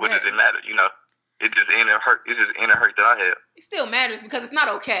 what does it matter? It's just inner hurt. It's just inner hurt that I have. It still matters because it's not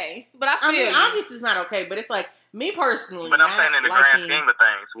okay. But I mean, obviously it's not okay. But it's like me personally. But I'm saying in the grand scheme of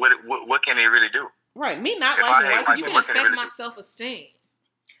things, what can they really do? Right, me not liking white people. You can affect my self-esteem.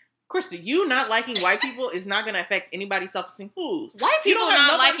 Krista, you not liking white people is not going to affect anybody's self-esteem. Who's white people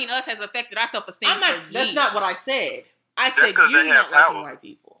not liking us has affected our self-esteem. That's not what I said. I said you not liking white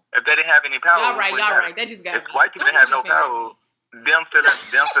people. If they didn't have any power, Y'all right. That just got if me. white people didn't have no power, them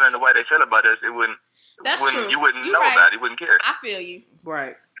feeling the way they feel about us, it wouldn't. That's true. You wouldn't You know right. about it. You wouldn't care. I feel you.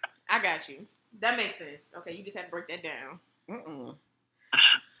 Right. I got you. That makes sense. Okay, you just have to break that down.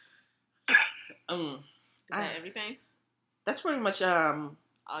 Is that everything? That's pretty much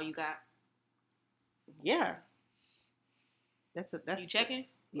All you got? yeah. That's You checking?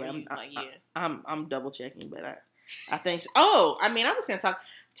 Yeah, Yeah. I'm double checking, but I think so. Oh, I mean, I was gonna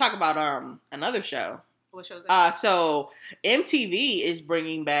talk about another show. What show's that? So MTV is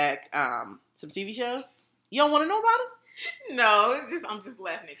bringing back some TV shows. You don't want to know about them? No, I'm just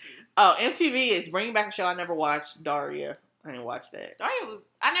laughing at you. Oh, MTV is bringing back a show I never watched, Daria. I didn't watch that.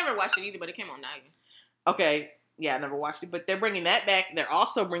 I never watched it either, but it came on Nigel. Okay, yeah, I never watched it, but they're bringing that back. They're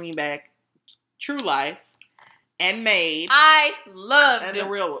also bringing back True Life and Made. I love and the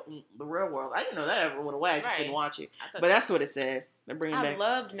real world. I didn't know that ever went away. I just didn't watch it, but that's what it said. They're bringing back. I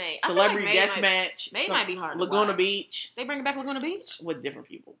loved Made. Celebrity Deathmatch. Made might be hard. Laguna Beach. They bringing back Laguna Beach with different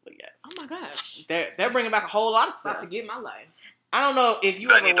people, but yes. Oh my gosh. They're bringing back a whole lot of stuff. About to get my life. I don't know if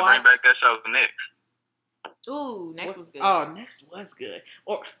you I ever need to watched. bring back that show next. Ooh, Next was good. Oh, Next was good.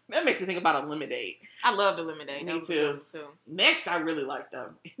 Or that makes me think about Eliminate. I loved Eliminate. Me too. Next, I really like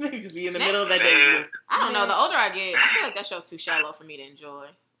them. They just be in the middle of that Man. day. I don't know. The older I get, I feel like that show's too shallow for me to enjoy.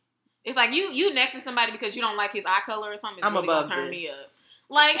 It's like you next to somebody because you don't like his eye color or something. It's I'm really above gonna turn this. me up.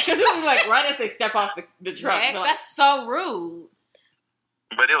 Like, Because it was like right as they step off the truck. Next, like, that's so rude.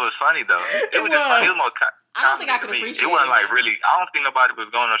 But it was funny though. It was just funny. It was more. I don't think I could appreciate it. It wasn't like now. really. I don't think nobody was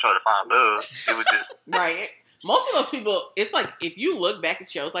going on the show to find love. It was just right. Most of those people, it's like if you look back at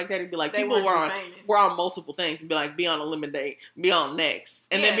shows like that, it'd be like They people weren't were on multiple things. It'd be like be on Eliminate, be on Next,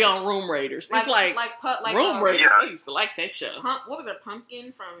 and then be on Room Raiders. It's like Room Raiders. Yeah. I used to like that show. What was her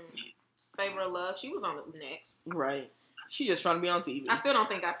Pumpkin from Favor of Love? She was on the Next. Right. She just trying to be on TV. I still don't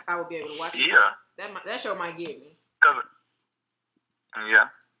think I would be able to watch it. yeah. That show might get me. Yeah.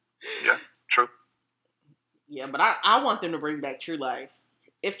 True. Yeah, but I want them to bring back True Life.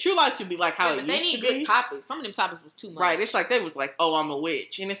 If True Life could be like how it they used need to good be. topics. Some of them topics was too much. Right. It's like they was like, oh, I'm a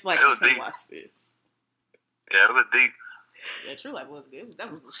witch, and it's like It I was can't deep. watch this. Yeah, it was deep. Yeah, True Life was good.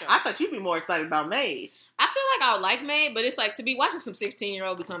 That was the show. I thought you'd be more excited about Made. I feel like I would like Made, but it's like to be watching some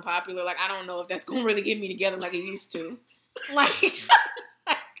 16-year-old become popular. Like I don't know if that's gonna really get me together like it used to. Like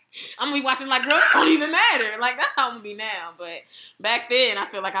I'm gonna be watching like, girl, this don't even matter. Like that's how I'm gonna be now. But back then, I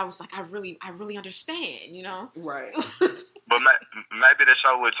feel like I was like, I really understand. You know? Right. But maybe the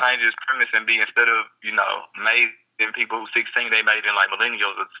show would change its premise and be instead of made in people who 16, they made in like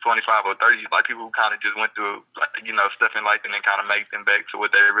millennials or 25 or 30, like people who kind of just went through like stuff in life and then kind of make them back to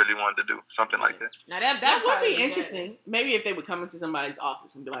what they really wanted to do, something like that. Now that would probably be interesting. Maybe if they would come into somebody's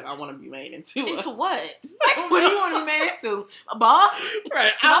office and be like, I want to be made into what? Like, what do you want to be made into? A boss?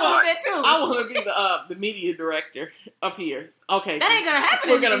 Right. I want that too. I want to be the media director up here. Okay. That ain't gonna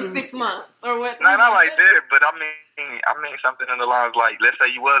happen in 6 months or what? No, not like that. But I mean something in the lines like, let's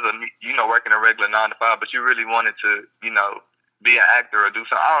say you was working a regular 9 to 5, but you really wanted to be an actor or do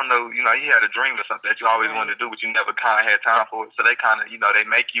something. I don't know. You had a dream or something that you always wanted to do, but you never kind of had time for it. So they kind of they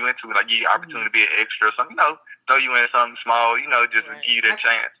make you into it, like give you opportunity to be an extra or something. Throw you in something small. Just give you that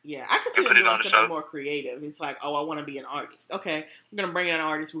chance. Yeah, I can see them doing something more creative. It's like, oh, I want to be an artist. Okay, we're gonna bring in an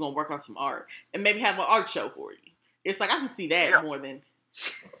artist. We're gonna work on some art and maybe have an art show for you. It's like I can see that more than.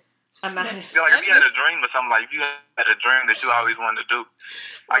 I'm not. Like if you had a dream or something, like if you had a dream that you always wanted to do,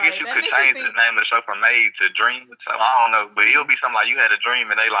 I guess you could change the name of the show from Made to Dream. So I don't know, but it'll be something like you had a dream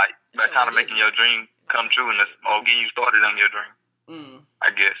and they're kind of making your dream come true or getting you started on your dream.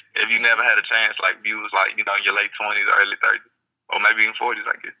 I guess if you never had a chance, like you was like your late 20s or early 30s. Or maybe even 40s,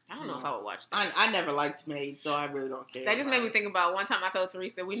 I guess. I don't know if I would watch that. I never liked Made, so I really don't care. That just made me think about one time I told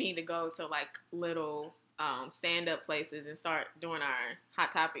Teresa that we need to go to like little stand-up places and start doing our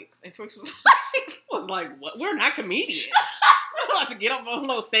hot topics. And Teresa was like, what? We're not comedians. We're about to get up on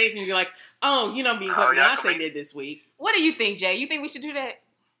those stage and be like, what Beyonce did this week. What do you think, Jay? You think we should do that?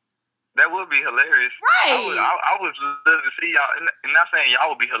 That would be hilarious. Right. I would love to see y'all. And not saying y'all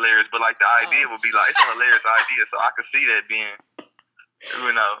would be hilarious, but like the idea would be like, it's a hilarious idea. So I could see that being,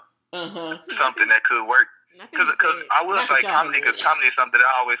 something that could work. Because I will say comedy is something that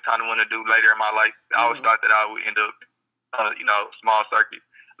I always kind of want to do later in my life. I always thought that I would end up, small circuit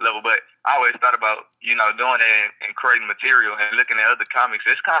level. But I always thought about, doing that and creating material and looking at other comics.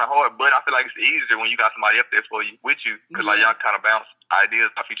 It's kind of hard, but I feel like it's easier when you got somebody up there with you. Because like y'all kind of bounce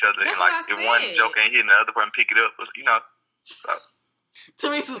ideas off each other. That's and like if one joke ain't hitting, the other person pick it up. So.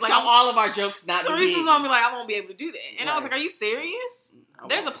 Therese was like, so all of our jokes not Therese big. was on me like, I won't be able to do that. And I was Right. like, are you serious?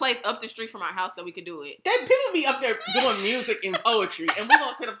 There's a place up the street from our house that we could do it. People be up there doing music and poetry, and we're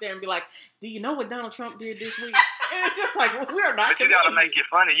gonna sit up there and be like, "Do you know what Donald Trump did this week?" And it's just like we're not. But you gotta make it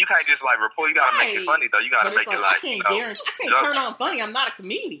funny. You can't just like report. You gotta make it funny though. You gotta But make it's it like, like I can't turn on funny. I'm not a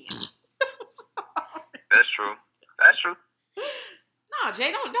comedian. That's true. That's true. No,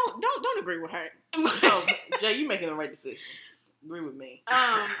 Jay, don't agree with her. So, Jay, you making the right decisions. Agree with me. But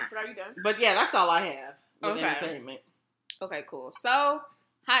are you done? But yeah, that's all I have with Okay. entertainment. Okay, cool. So,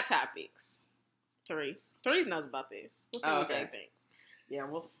 hot topics. Therese knows about this. Let's see what Okay. Jay thinks. Yeah,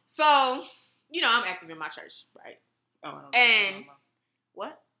 well, So, I'm active in my church, right? I don't know. And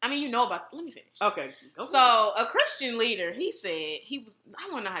what? I mean, let me finish. Okay. Go So, a Christian leader, he said, I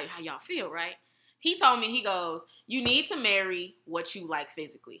want to know how y'all feel, right? He told me, he goes, you need to marry what you like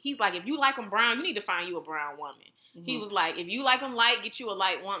physically. He's like, if you like them brown, you need to find you a brown woman. Mm-hmm. He was like, if you like them light, get you a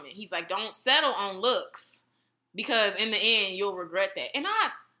light woman. He's like, don't settle on looks because in the end, you'll regret that. And I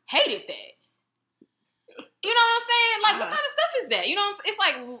hated that. You know what I'm saying? Like, what kind of stuff is that? You know what I'm saying? It's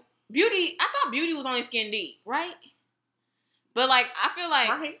like beauty. I thought beauty was only skin deep, right? But like, I feel like,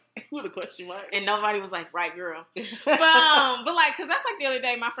 right? With a question mark. and nobody was like, right, girl. But like, cause that's like the other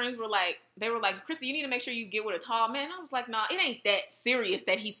day, my friends were like, Chrissy, you need to make sure you get with a tall man. And I was like, nah, it ain't that serious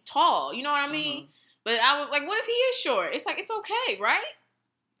that he's tall. You know what I mean? But I was like, what if he is short? It's like, it's okay, right?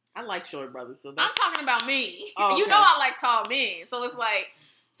 I like short brothers, so I'm talking about me. Oh, You okay. know I like tall men. So it's like,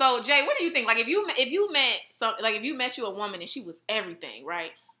 so Jay, what do you think? Like if you met you a woman and she was everything,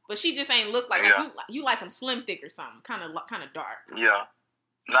 right? But she just ain't look like you like them slim, thick or something, kind of dark. Yeah.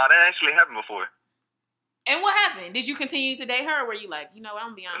 No, that actually happened before. And what happened? Did you continue to date her, or were you like, you know what,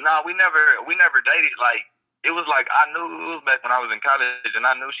 I'm gonna be honest? No, we never dated. Like it was like I knew it was back when I was in college, and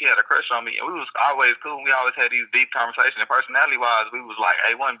I knew she had a crush on me, and we was always cool. We always had these deep conversations. And personality wise, we was like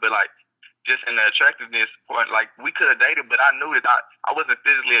A1, but like just in the attractiveness part, like we could have dated, but I knew that I wasn't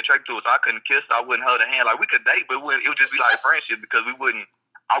physically attracted to her, so I couldn't kiss her, I wouldn't hold her hand. Like we could date, but it would just be like friendship because I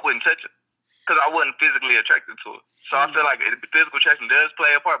wouldn't touch her because I wasn't physically attracted to her. So I feel like physical attraction does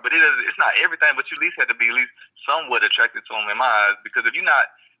play a part, but it's not everything. But you at least have to be at least somewhat attracted to him in my eyes, because if you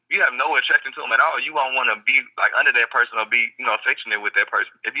have no attraction to him at all, you won't want to be like under that person or be affectionate with that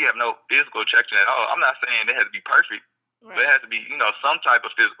person. If you have no physical attraction at all, I'm not saying it has to be perfect. Right. But it has to be, some type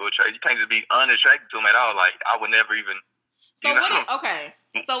of physical attraction. You can't just be unattracted to him at all. Like, I would never even, So what if, okay.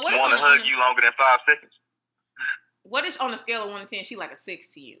 So what if want to hug you longer than 5 seconds. What if on a scale of 1 to 10, she like a 6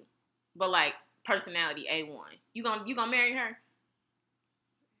 to you, but like personality A1? You gonna marry her?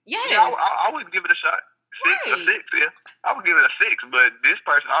 Yes. Yeah, I would give it a shot. A 6, yeah. I would give it a 6, but this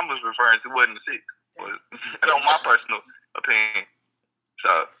person I was referring to wasn't a 6. That's on my personal opinion.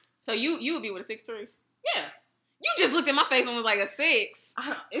 So you would be with a 6, Therese? Yeah. You just looked at my face and was like a 6.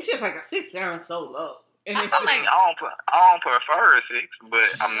 It's just like a 6 sounds so low. And I it's feel just, like- I don't prefer a 6, but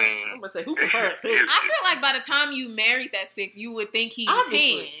I I'm mean, gonna say who prefers 6? I feel like by the time you married that 6, you would think he's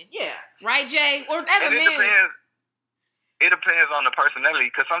Obviously, 10. yeah. Right, Jay? Or as a man. It depends on the personality,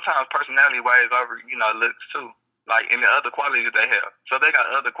 because sometimes personality weighs over, looks too. Like in the other qualities that they have. So they got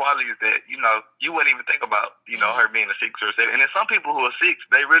other qualities that, you wouldn't even think about, her being a 6 or a 7. And then some people who are 6,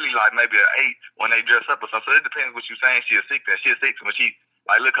 they really like maybe an 8 when they dress up or something. So it depends what you're saying. She a 6 and she a 6 when she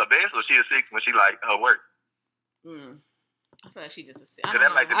like look her best, or she a 6 when she like her work. I feel like she just a 6. I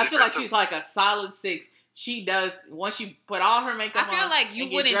feel like she's like a solid 6. She does, once you put all her makeup on, I feel like you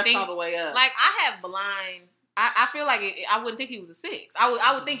and wouldn't get dressed think, all the way up. like I have blind. I feel like I wouldn't think he was a 6.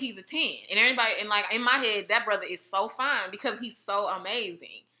 I would think he's a 10. And everybody, and like in my head, that brother is so fine because he's so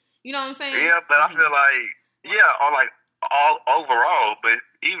amazing. You know what I'm saying? Yeah, but I feel like, or like all overall, but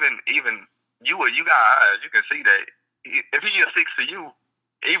even you got eyes, you can see that if he's a 6 to you,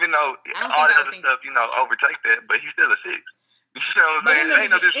 even though all that other stuff, overtake that, but he's still a 6. You know what I'm saying? Ain't no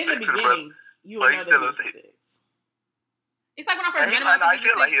in the disrespect to the brother. beginning, you would know that he was a 6. It's like when I first met him, I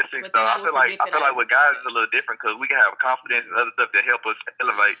feel like he's a 6 though. I feel like with guys it's a little different because we can have confidence and other stuff that help us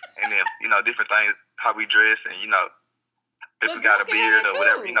elevate, and then different things, how we dress, and if we got a beard or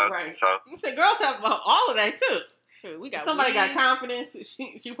whatever, Right. So You say girls have all of that too. True, we got Somebody got weed. confidence.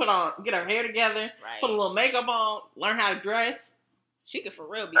 She get her hair together, Right. put a little makeup on, learn how to dress. She could for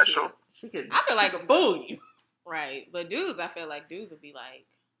real be That's cute. true. She could. I feel like she could fool you. Right, but dudes, I feel like dudes would be like,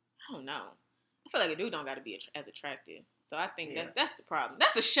 I don't know. I feel like a dude don't got to be as attractive. So I think that's the problem.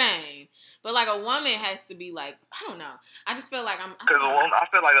 That's a shame. But like a woman has to be like, I don't know. I just feel like because I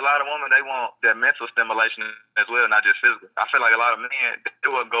feel like a lot of women, they want that mental stimulation as well, not just physical. I feel like a lot of men, they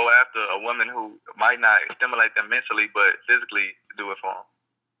will go after a woman who might not stimulate them mentally, but physically do it for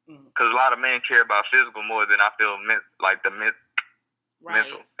them. Because a lot of men care about physical more than I feel Right.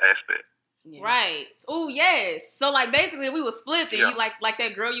 mental aspect. Yeah. Right. Oh yes. So like basically, if we was flipped, and Yeah. you like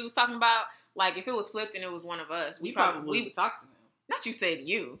that girl you was talking about. Like if it was flipped and it was one of us, We probably would talk to them. Not you said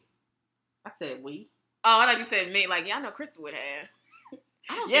you. I said we. Oh, I thought you said me. Like, yeah, I know Krista would have.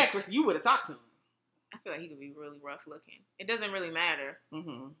 I don't Yeah, think- Chris, you would have talked to him. I feel like he could be really rough looking. It doesn't really matter.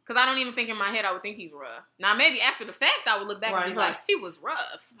 Mm-hmm. Because I don't even think in my head I would think he's rough. Now, maybe after the fact, I would look back Right, and be like, he was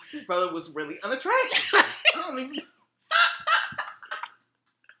rough. This brother was really unattractive. I don't even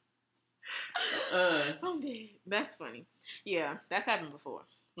know. I'm dead. That's funny. Yeah, that's happened before.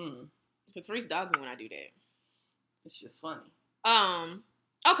 Because Therese dogs me when I do that. It's just funny.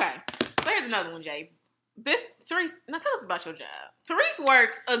 Okay. So here's another one, Jay. Therese, now tell us about your job. Therese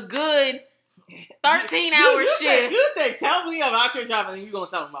works a good 13-hour shift. You say, tell me about your job, and then you're going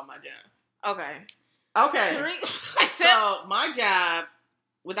to tell me about my job. Okay. Okay. Therese, So, my job,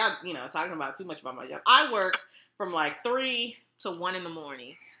 without, talking about too much about my job, I work from like 3 to 1 in the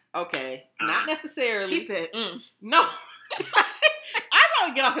morning. Okay. Not necessarily. He said, No. I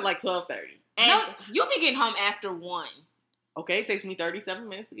probably get off at like 12:30. No, you'll be getting home after 1. Okay, it takes me 37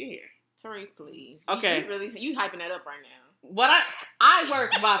 minutes to get here. Therese, please. Okay. You hyping that up right now. What I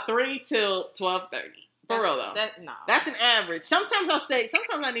work about 3 till 12:30. For real though. No. That's an average. Sometimes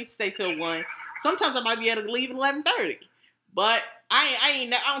I need to stay till 1. Sometimes I might be able to leave at 11:30. But I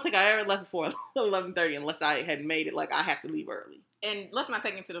don't think I ever left before 11:30 unless I had made it like I have to leave early. And let's not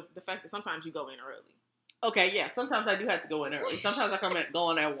take into the fact that sometimes you go in early. Okay, yeah. Sometimes I do have to go in early. Sometimes I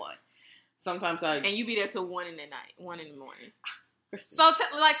go in at 1. Sometimes And you be there till 1 in the night, 1 in the morning. Kristen, So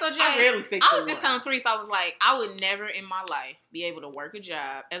Jay, I rarely stay I till was just 1. telling Therese, I was like, I would never in my life be able to work a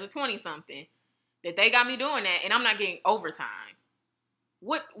job as a 20-something that they got me doing that, and I'm not getting overtime.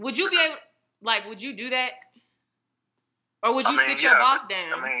 What would you be able? Like, would you do that, or would you sit your boss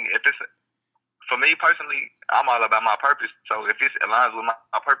down? I mean, if it's for me personally, I'm all about my purpose. So if it aligns with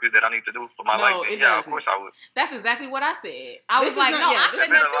my purpose that I need to do for my life, then yeah, of course I would. That's exactly what I said. I This was like, is no, not- yeah, I this said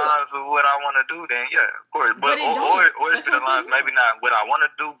If it that too. aligns with what I want to do, then yeah, of course. But it don't. Or if That's it what I'm aligns, saying, maybe not what I want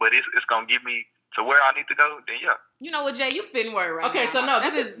to do, but it's gonna get me to where I need to go. Then yeah. You know what, Jay? You spitting word right Okay, now. so no,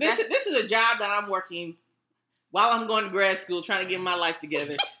 That's this is a job that I'm working while I'm going to grad school, trying to get my life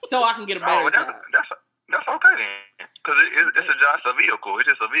together so I can get a better job. That's okay then, because it's a job, it's a vehicle. It's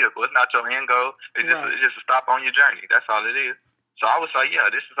just a vehicle. It's not your end goal. It's just a stop on your journey. That's all it is. So I would say, yeah,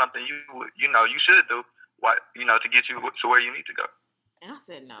 this is something you should do. To get you to where you need to go. And I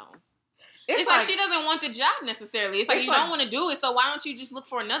said no. It's Like she doesn't want the job necessarily. It's like It's you like- don't want to do it, so why don't you just look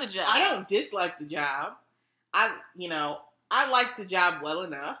for another job? I don't dislike the job. I like the job well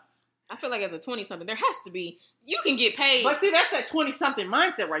enough. I feel like as a 20-something, there has to be. You can get paid. But see, that's that 20-something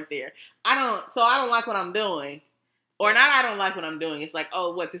mindset right there. I don't like what I'm doing. Or not I don't like what I'm doing. It's like,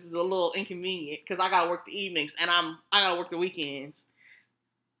 oh, what, this is a little inconvenient because I got to work the evenings and I got to work the weekends.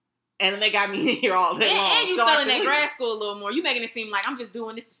 And then they got me in here all day long. And you So I selling should that leave. grad school a little more. You making it seem like I'm just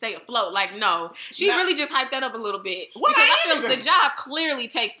doing this to stay afloat. Like, no. She No. really just hyped that up a little bit. Well, because I I am feel a the job clearly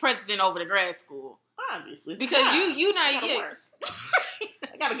takes precedent over the grad school. Obviously. it's Because a job. you I not gotta yet. work.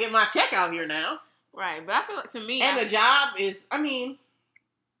 I got to get my check out here now. Right. But I feel like to me. And the job is,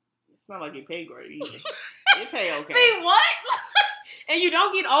 it's not like it pay great either. It pay okay. See what? And you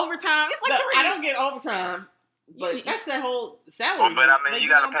don't get overtime. It's like Look, Therese. I don't get overtime, but You- that's that whole salary. Well, but I thing. mean, They you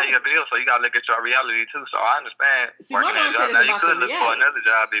do got to on pay your purpose. bills, so you got to look at your reality too. So I understand See, my working that mindset job. is Now you about could the look for reality. another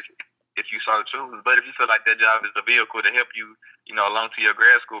job if you so choose. But if you feel like that job is the vehicle to help you, along to your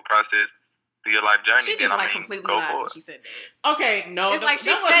grad school process, through your life journey, She then just I like mean, completely go lied for when it. she said that. Okay, no. It's like she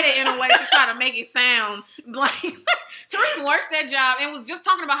said it in a way to try to make it sound like Therese works that job and was just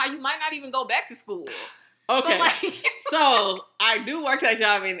talking about how you might not even go back to school. Okay, So like, so I do work that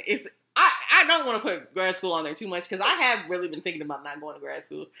job, and I don't want to put grad school on there too much because I have really been thinking about not going to grad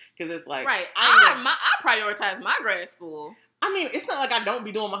school because it's like right. I I prioritize my grad school. mean, it's not like I don't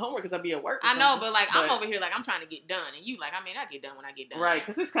be doing my homework because I be at work. or I know, something, but like I'm over here like I'm trying to get done, and you like I get done when I get done. right?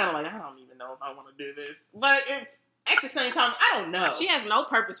 Because it's kind of like I don't even know if I want to do this, but it's at the same time I don't know. She has no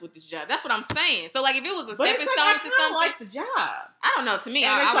purpose with this job. That's what I'm saying. So like if it was a but stepping it's stone like, I to kinda something, like the job. I don't know. To me,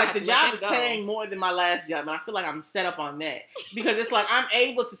 And I it's would like have the to let job is that go. paying more than my last job, and I feel like I'm set up on that because it's like I'm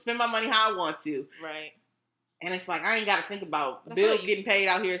able to spend my money how I want to, Right. and it's like I ain't got to think about But I feel bills like getting paid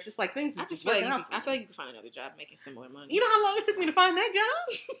out here. It's just like things I is just just feel like working you out. could, I feel like you could find another job making similar money. You know how long it took me to find that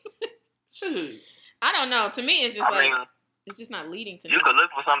job? Shoot. I don't know. To me, it's just I like mean, it's just not leading to. you could look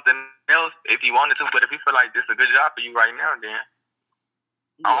for something else if you wanted to, but if you feel like this is a good job for you right now, then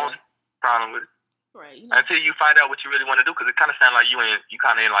I Yeah. don't have a problem with it. Right. You know, Until you find out what you really want to do, because it kind of sounds like you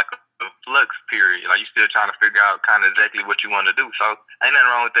kind of in like a flux period. Like you still trying to figure out kind of exactly what you want to do. So ain't nothing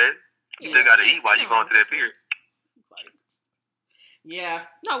wrong with that. You still got to eat while you going through that period. Yeah.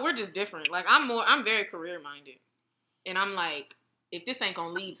 No, we're just different. Like, I'm very career minded. And I'm like, if this ain't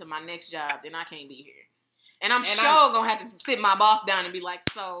gonna lead to my next job, then I can't be here. And I'm gonna have to sit my boss down and be like,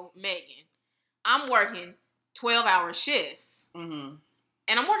 so, Megan, I'm working 12-hour shifts. Mm-hmm.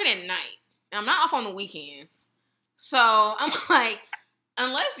 And I'm working at night. And I'm not off on the weekends. So, I'm like,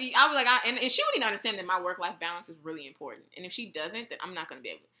 unless you, I'll be like, and she would need to understand that my work-life balance is really important. And if she doesn't, then I'm not going to be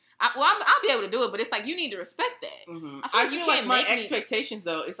able to. I'll be able to do it, but it's like, you need to respect that. Mm-hmm. I feel like my expectations,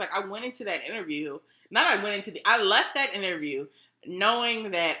 though, it's like I went into that interview, I left that interview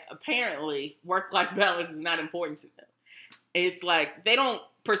knowing that apparently work-life balance is not important to them. It's like, they don't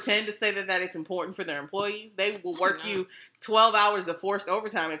pretend to say that it's important for their employees. They will work you 12 hours of forced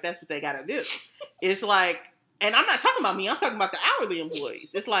overtime if that's what they got to do. It's like, and I'm not talking about me, I'm talking about the hourly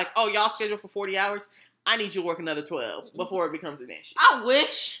employees. It's like, oh, y'all scheduled for 40 hours? I need you to work another 12 before it becomes an issue. I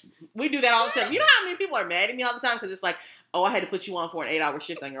wish. We do that all the time. You know how many people are mad at me all the time? Because it's like, oh, I had to put you on for an 8-hour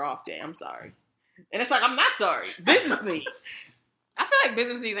shift on your off day. I'm sorry. And it's like, I'm not sorry. Business needs. I feel like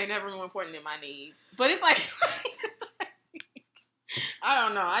business needs ain't never more important than my needs. But it's like, I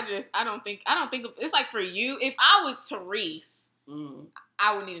don't know. I don't think, it's like for you, if I was Therese,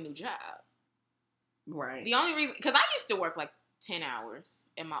 I would need a new job. Right. The only reason, because I used to work like 10 hours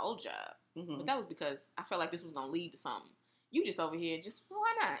at my old job. Mm-hmm. But that was because I felt like this was going to lead to something. You just over here, just,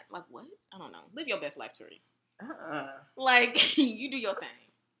 why not? Like, what? I don't know. Live your best life, Therese. Like, you do your thing.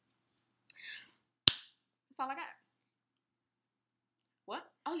 That's all I got. What?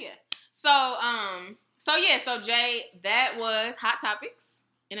 Oh, yeah. So Jay, that was Hot Topics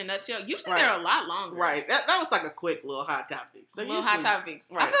in a nutshell. Usually they're a lot longer. Right. That was like a quick little Hot Topics. Hot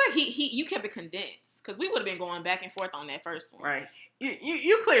Topics. Right. I feel like you kept it condensed because we would have been going back and forth on that first one. Right.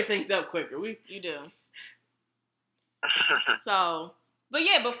 You clear things up quicker. You do. So, but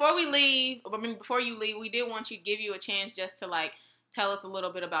yeah, before you leave, we did want to give you a chance just to like tell us a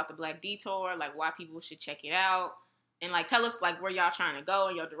little bit about the Black Detour, like why people should check it out. And, like, tell us, like, where y'all trying to go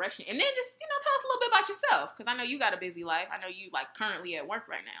in your direction. And then just, tell us a little bit about yourself. Because I know you got a busy life. I know you, like, currently at work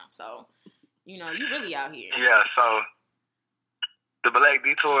right now. So, you really out here. Yeah, so the Black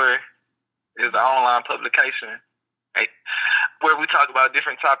Detour is an online publication where we talk about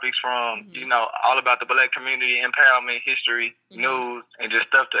different topics from, all about the Black community, empowerment, history, news, and just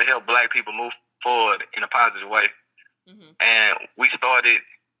stuff to help Black people move forward in a positive way. Mm-hmm. And we started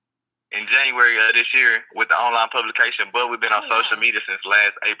in January of this year with the online publication, but we've been on social media since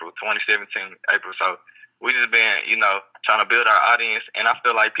last April, 2017 April. So we just been, trying to build our audience, and I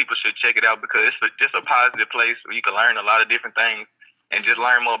feel like people should check it out because it's just a positive place where you can learn a lot of different things and just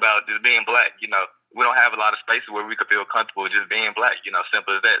learn more about just being Black. We don't have a lot of spaces where we can feel comfortable just being Black,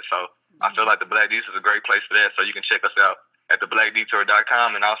 simple as that. So I feel like the Black Detour is a great place for that. So you can check us out at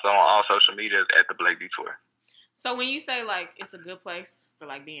theblackdetour.com and also on all social media at The Black Detour. So when you say, like, it's a good place for,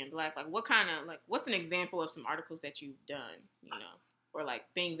 like, being Black, like, what kind of, like, what's an example of some articles that you've done, or, like,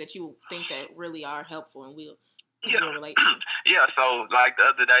 things that you think that really are helpful and will relate to? Yeah, so, like, the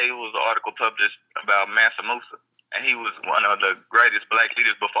other day, it was an article published about Mansa Musa, and he was one of the greatest Black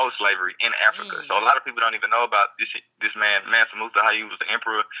leaders before slavery in Africa. So a lot of people don't even know about this man, Mansa Musa, how he was the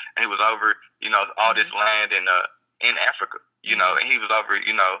emperor, and he was over, all this land in Africa, and he was over,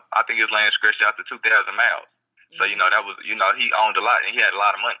 I think his land stretched out to 2,000 miles. So, that was, he owned a lot and he had a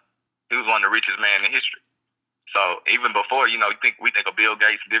lot of money. He was one of the richest men in history. So, even before, we think of Bill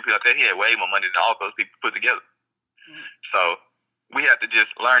Gates and different people like that, he had way more money than all those people put together. Mm-hmm. So, we have to just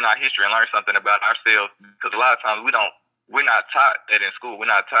learn our history and learn something about ourselves because a lot of times we're not taught that in school.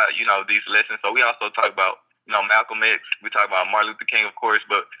 We're not taught, these lessons. So, we also talk about, Malcolm X. We talk about Martin Luther King, of course,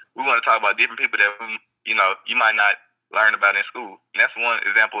 but we want to talk about different people that, you might not learn about in school. And that's one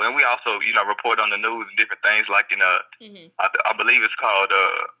example. And we also, report on the news and different things like in, I believe it's called,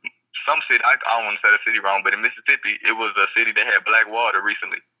 some city, I don't want to say the city wrong, but in Mississippi, it was a city that had black water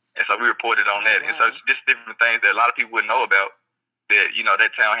recently. And so we reported on that. Wow. And so it's just different things that a lot of people wouldn't know about that,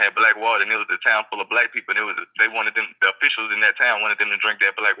 that town had black water and it was a town full of black people. And they wanted them, the officials in that town wanted them to drink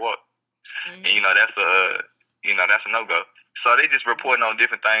that black water. Mm-hmm. And, that's a no-go. So they just reporting on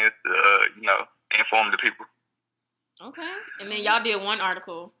different things to, inform the people. Okay. And then y'all did one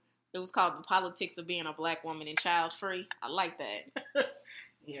article. It was called The Politics of Being a Black Woman and Child Free. I like that.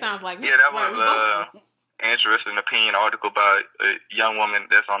 Yeah. Sounds like me. Yeah, that was an interesting opinion article by a young woman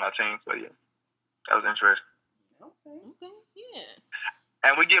that's on our team. So, yeah, that was interesting. Okay. Yeah.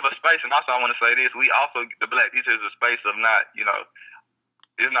 And we give a space, and also I want to say this, the Black Detour is a space of not,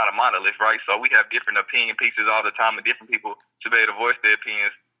 it's not a monolith, right? So we have different opinion pieces all the time and different people to be able to voice their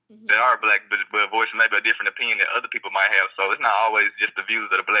opinions. That are Black, but voicing maybe a different opinion that other people might have. So it's not always just the views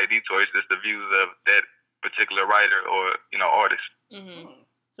of the Black Detour, it's just the views of that particular writer or, artist. Mm-hmm.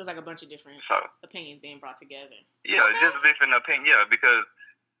 So it's like a bunch of different opinions being brought together. Yeah, just different opinion. Yeah, because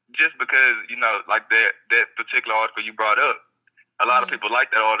like that particular article you brought up, a lot of people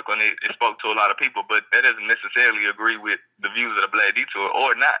like that article and it spoke to a lot of people, but that doesn't necessarily agree with the views of the Black Detour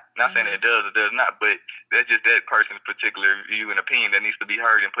or not. Not saying it does or does not, but that's just that person's particular view and opinion that needs to be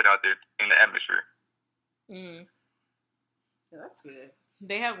heard and put out there in the atmosphere. Yeah, that's good.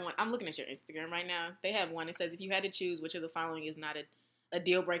 They have one. I'm looking at your Instagram right now. They have one that says, if you had to choose which of the following is not a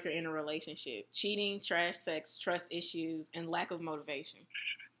deal breaker in a relationship: cheating, trash sex, trust issues, and lack of motivation.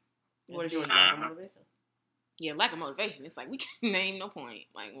 What is yours? Lack of motivation? Yeah, lack of motivation. It's like, we can name no point.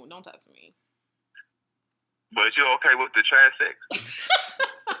 Like, well, don't talk to me. But you're okay with the trash sex?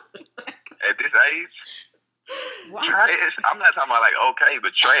 At this age? Well, I'm not talking about like okay,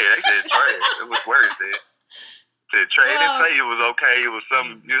 but trash. They said trash. It was words there. Said trash. They didn't say it was okay. It was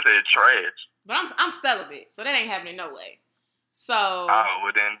something. You said trash. But I'm celibate, so that ain't happening no way. So. Oh,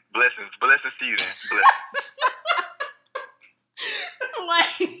 well then, blessings to you then.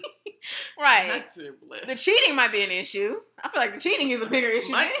 Blessings. Like, right. The cheating might be an issue. I feel like the cheating is a bigger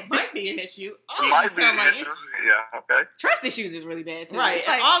issue. Might be an issue. Might be an issue. Yeah, okay. Trust issues is really bad too. Right.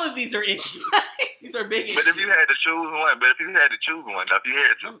 Like, all of these are issues. These are big issues. But if you had to choose one, if you had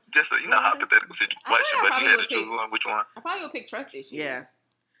to, just a, hypothetical situation, but if you had to choose one, which one? I probably would pick trust issues. Yeah.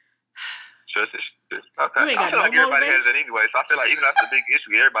 Trust issues. Okay. I feel like everybody has it anyway, so I feel like even that's a big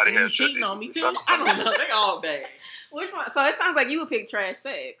issue. Everybody has trust cheating issues. on me too? I don't know. They're all bad. Which one? So it sounds like you would pick trash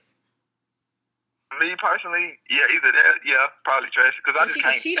sex. Me personally, yeah, either that, probably trash, because I just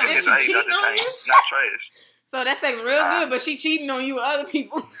can't. Cheat on you? Not trash. So that sex real good, but she cheating on you with other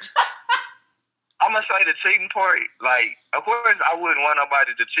people. I'm gonna say the cheating part. Like, of course, I wouldn't want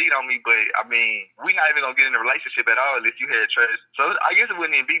nobody to cheat on me, but I mean, we not even gonna get in a relationship at all if you had trash. So I guess it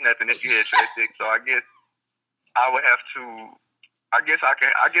wouldn't even be nothing if you had trash sex. So I guess I would have to. I guess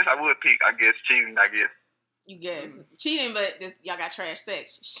I would pick. I guess cheating. I guess. You guess cheating, but y'all got trash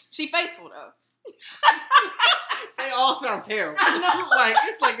sex. She faithful though. They all sound terrible. I know.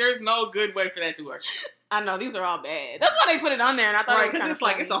 It's like there's no good way for that to work. I know, these are all bad. That's why they put it on there, and I thought it was kind of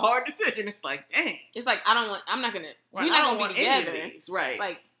funny. Like it's a hard decision. It's like, dang. It's like I'm not gonna. Right, we're not gonna be together. Right. It's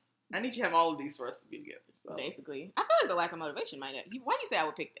like I need you to have all of these for us to be together. So. Basically, I feel like the lack of motivation might have. Why do you say I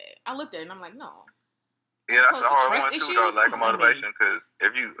would pick that? I looked at it and I'm like, no. Yeah, that's a hard one too, though. Lack of motivation, because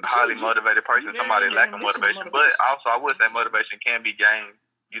if you highly motivated person, somebody lack of motivation. But also, I would say motivation can be gained,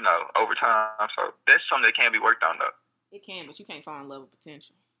 over time. So that's something that can be worked on, though. It can, but you can't fall in love with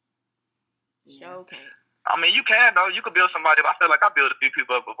potential. Yeah. Sure can't. I mean, you can though. You could build somebody up. I feel like I built a few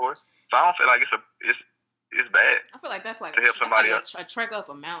people up before, so I don't feel like it's bad. I feel like that's like to help somebody else. A trek up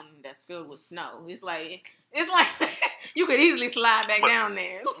a mountain that's filled with snow. It's like you could easily slide back down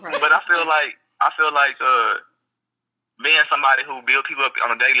there. Right. But I feel like being somebody who build people up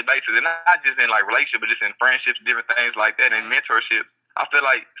on a daily basis, and not just in like relationships, but just in friendships, different things like that, and mentorship. I feel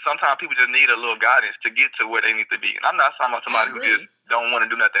like sometimes people just need a little guidance to get to where they need to be. And I'm not talking about somebody who just don't want to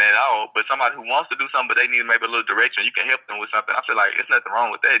do nothing at all, but somebody who wants to do something, but they need maybe a little direction. You can help them with something. I feel like there's nothing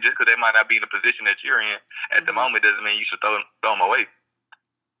wrong with that. Just because they might not be in the position that you're in at the moment doesn't mean you should throw them away.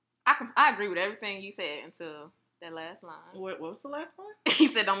 I agree with everything you said until that last line. What was the last one? He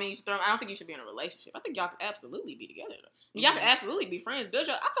said, "Don't mean you should throw them." I don't think you should be in a relationship. I think y'all could absolutely be together. Y'all could absolutely be friends. I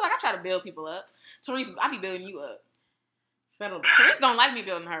feel like I try to build people up. Therese, I be building you up. Therese don't like me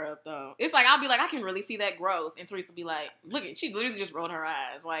building her up though. It's like I'll be like, I can really see that growth, and Therese will be like, look at, she literally just rolled her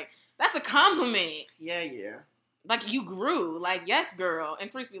eyes. Like, that's a compliment. Yeah. Like, you grew. Like, yes, girl.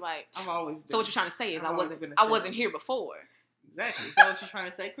 And Therese be like, I've always. So what you're trying to say is I wasn't here before. Exactly. Is that what you're trying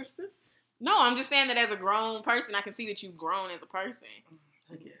to say, Kristen? No, I'm just saying that as a grown person, I can see that you've grown as a person.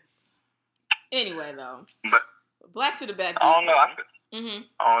 I guess. Anyway, though, but Black to the Back. I don't know.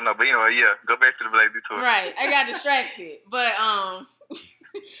 I don't know, but anyway, go back to the Black Detour. Right, I got distracted, but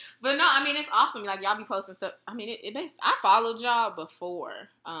but no, I mean it's awesome. Like y'all be posting stuff. I mean it basically, I followed y'all before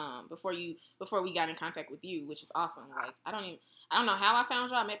we got in contact with you, which is awesome. Like I don't know how I found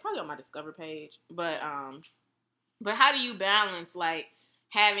y'all. Probably on my Discover page, but how do you balance like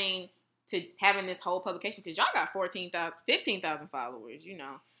having this whole publication, because y'all got 15,000 followers.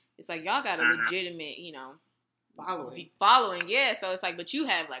 It's like y'all got a legitimate following, yeah. So it's like, but you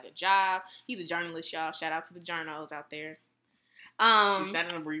have like a job. He's a journalist, y'all. Shout out to the journos out there. Is that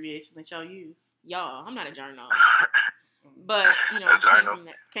an abbreviation that y'all use? Y'all, I'm not a journal, but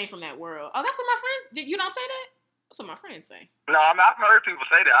I came from that world. Oh, that's what my friends. You don't say that? That's what my friends say. No, I mean I've heard people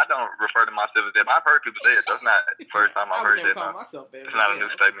say that. I don't refer to myself as that. But I've heard people say it. That's not the first time I've heard that. I would never call myself that. It's not a new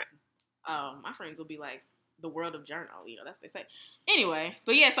statement. My friends will be like, the world of journal. You know, that's what they say. Anyway,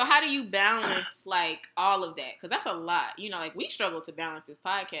 but yeah, so how do you balance, like, all of that? Because that's a lot. You know, like, we struggle to balance this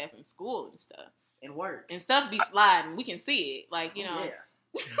podcast and school and stuff. And work. And stuff be sliding. We can see it. Like, you know.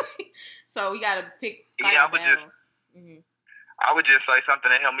 Yeah. So we got to pick Yeah, battles. I would just say something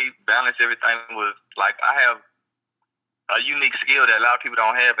that helped me balance everything was, like, I have a unique skill that a lot of people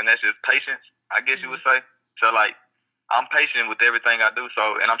don't have, and that's just patience, I guess you would say. So, like, I'm patient with everything I do,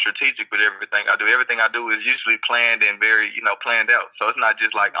 and I'm strategic with everything I do. Everything I do is usually planned and very, planned out. So it's not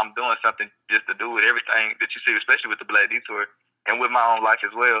just like I'm doing something just to do it. Everything that you see, especially with the Black Detour and with my own life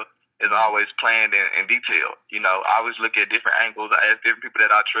as well, is always planned and detailed. I always look at different angles. I ask different people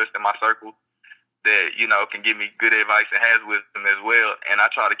that I trust in my circle that, can give me good advice and has wisdom as well. And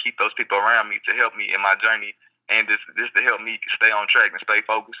I try to keep those people around me to help me in my journey. And just to help me stay on track and stay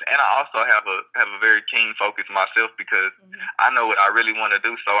focused. And I also have a very keen focus myself because I know what I really want to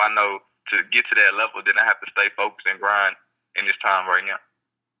do. So I know to get to that level, then I have to stay focused and grind in this time right now.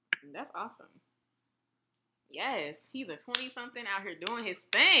 That's awesome. Yes, he's a 20-something out here doing his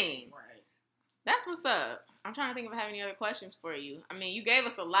thing. Right. That's what's up. I'm trying to think if I have any other questions for you. I mean, you gave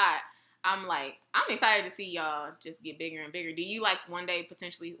us a lot. I'm excited to see y'all just get bigger and bigger. Do you, like, one day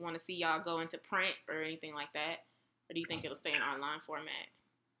potentially want to see y'all go into print or anything like that? Or do you think it'll stay in online format?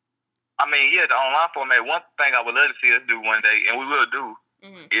 I mean, yeah, the online format, one thing I would love to see us do one day, and we will do,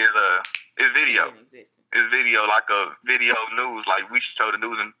 is video. It's video, like a video news. Like, we show the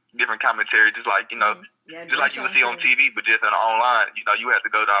news and different commentary, just like, just like you would see on TV, but just online. You have to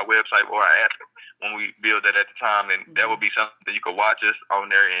go to our website or our app when we build that at the time, and that would be something that you could watch us on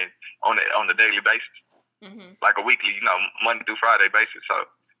there and on a daily basis, like a weekly, Monday through Friday basis. So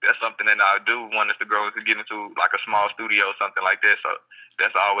that's something that I do want us to grow to get into, like a small studio or something like that. So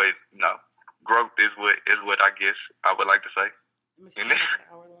that's always, growth is what I guess I would like to say.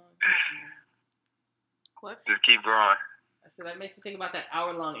 What? Just keep growing. So that makes me think about that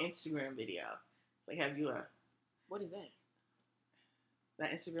hour-long Instagram video. They have you what is that?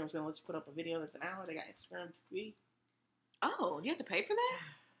 That Instagram's gonna let you put up a video that's an hour. They got Instagram TV. Oh, do you have to pay for that?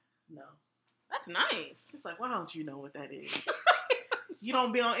 No. That's nice. It's like, why don't you know what that is? You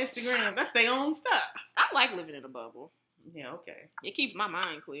don't be on Instagram. That's their own stuff. I like living in a bubble. Yeah, okay. It keeps my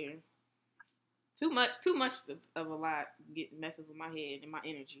mind clear. Too much of a lot messes with my head and my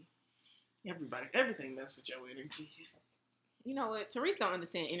energy. Everything messes with your energy. You know what? Therese don't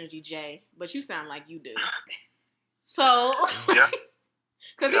understand energy, Jay, but you sound like you do. So, yeah.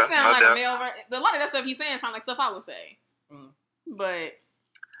 Because he sounds like a male. A lot of that stuff he's saying sounds like stuff I would say. But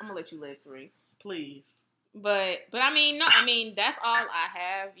I'm gonna let you live, Therese. Please. But I mean, that's all I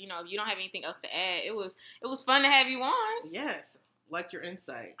have. If you don't have anything else to add, it was fun to have you on. Yes, like your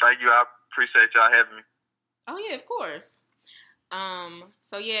insight. Thank you. I appreciate y'all having me. Oh yeah, of course.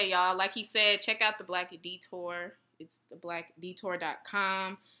 So yeah, y'all, like he said, check out the Black Detour. It's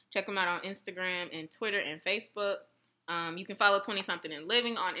theblackdetour.com. Check them out on Instagram and Twitter and Facebook. You can follow 20-something and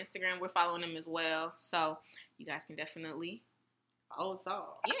living on Instagram. We're following them as well. So you guys can definitely follow us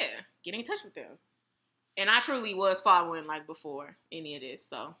all. Yeah, get in touch with them. And I truly was following like before any of this.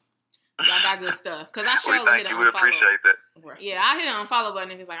 So y'all got good stuff. Because I surely hit an unfollow. We appreciate that. Right. Yeah, I hit an unfollow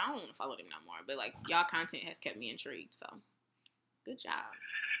button and it's like, I don't want to follow them no more. But like, y'all content has kept me intrigued. So good job.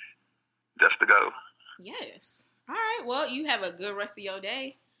 That's the goal. Yes. All right. Well, you have a good rest of your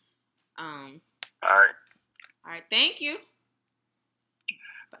day. All right. All right. Thank you.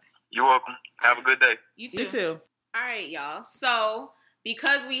 Bye. You're welcome. Have a good day. You too. You too. All right, y'all. So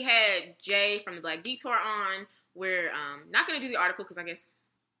because we had Jay from the Black Detour on, we're not going to do the article because I guess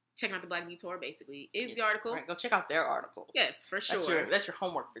checking out the Black Detour basically is the article. Right, go check out their article. Yes, for sure. That's your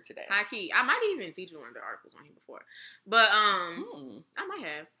homework for today. High key. I might even feature one of their articles on here before. But I might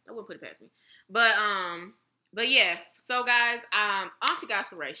have. I wouldn't put it past me. But yeah. So guys, on to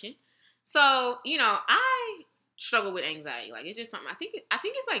Godspiration. So, I struggle with anxiety. Like, it's just something I think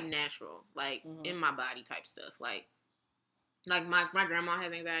it's like natural, like in my body type stuff. Like my grandma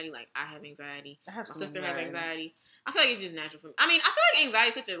has anxiety, like I have anxiety. My sister has anxiety. I feel like it's just natural for me. I mean, I feel like anxiety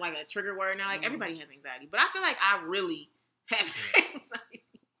is such a trigger word now. Like everybody has anxiety, but I feel like I really have anxiety.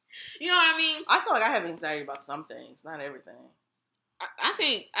 You know what I mean? I feel like I have anxiety about some things, not everything. I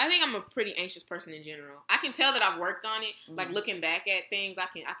think I'm a pretty anxious person in general. I can tell that I've worked on it. Like looking back at things, I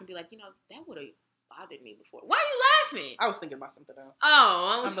can be like, that would have bothered me before. Why are you laughing? I was thinking about something else.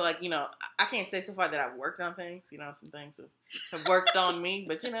 Oh, I'm like, I can't say so far that I've worked on things. Some things have worked on me,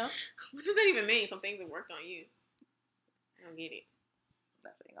 but what does that even mean? Some things have worked on you. I don't get it.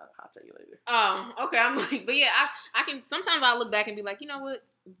 Nothing. I'll tell you later. Oh, okay. I'm like, but yeah, I can. Sometimes I look back and be like, you know what,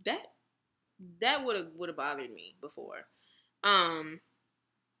 that would have bothered me before.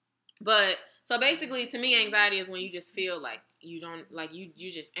 But so basically, to me, anxiety is when you just feel like you don't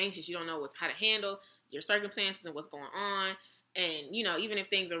you're just anxious. You don't know how to handle your circumstances and what's going on. And even if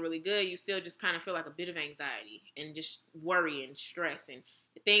things are really good, you still just kind of feel like a bit of anxiety and just worry and stress and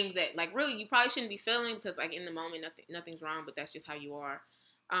things that really you probably shouldn't be feeling because in the moment nothing's wrong, but that's just how you are.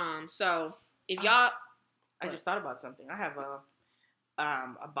 So if y'all, I just thought about something. I have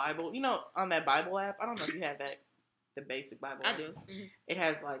a Bible, on that Bible app. I don't know if you have that. The basic Bible. I do. Mm-hmm. It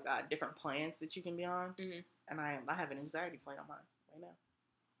has different plans that you can be on, mm-hmm. and I have an anxiety plan on mine right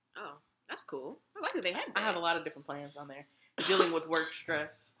now. Oh, that's cool. I like that they have that. I have a lot of different plans on there dealing with work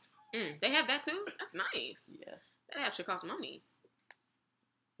stress. They have that too. That's nice. Yeah, that app should cost money.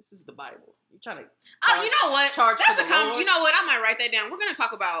 This is the Bible. You're trying to. You know what? That's a comment. You know what? I might write that down. We're going to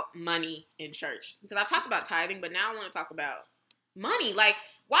talk about money in church because I've talked about tithing, but now I want to talk about money. Like,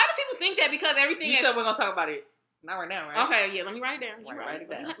 why do people think that? Because everything. You said we're going to talk about it. Not right now, right? Okay, yeah. Let me write it down. Write it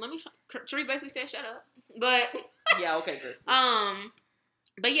down. Let me. Therese basically said, "Shut up." But yeah, okay, Chris.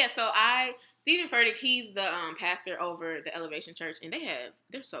 But yeah. So Stephen Furtick, he's the pastor over the Elevation Church, and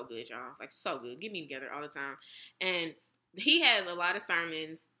they're so good, y'all. Like so good. Get me together all the time, and he has a lot of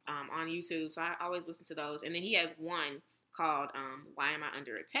sermons on YouTube, so I always listen to those. And then he has one called "Why Am I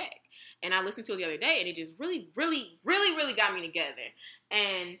Under Attack?" And I listened to it the other day, and it just really, really, really, really got me together.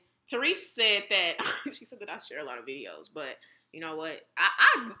 And Therese said that she said that I share a lot of videos, but you know what?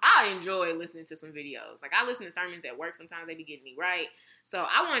 I enjoy listening to some videos. Like I listen to sermons at work. Sometimes they be getting me right. So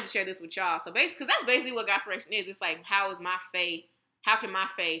I wanted to share this with y'all. So basically, because that's basically what Godspiration is. It's like how can my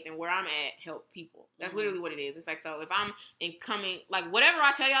faith and where I'm at help people? That's literally what it is. It's like, so if I'm whatever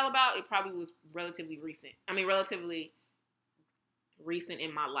I tell y'all about, it probably was relatively recent. I mean, relatively recent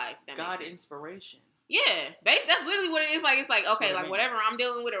in my life. God inspiration. Yeah, that's literally what it is. Like, it's like, okay, like whatever I'm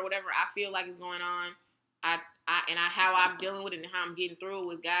dealing with or whatever I feel like is going on, how I'm dealing with it and how I'm getting through it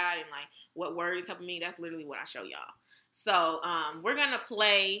with God and like what word is helping me. That's literally what I show y'all. So, we're going to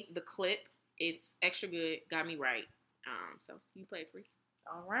play the clip. It's extra good. Got me right. So you play it, Therese.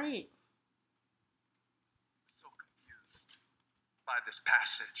 All right. So confused by this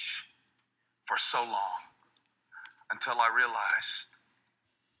passage for so long until I realized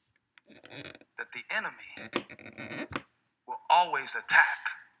that the enemy will always attack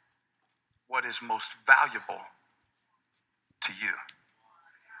what is most valuable to you.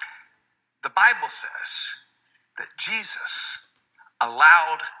 The Bible says that Jesus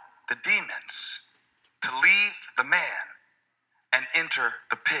allowed the demons to leave the man and enter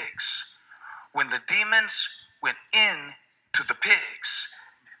the pigs. When the demons went in to the pigs,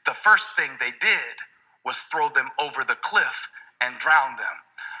 the first thing they did was throw them over the cliff and drown them.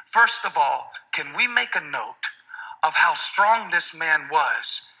 First of all, can we make a note of how strong this man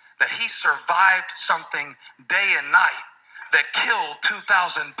was, that he survived something day and night that killed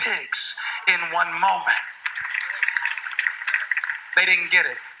 2,000 pigs in one moment? They didn't get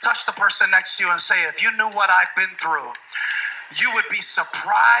it. Touch the person next to you and say, if you knew what I've been through, you would be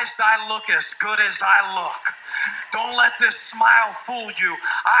surprised I look as good as I look. Don't let this smile fool you.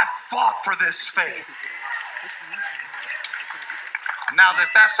 I fought for this faith. Now that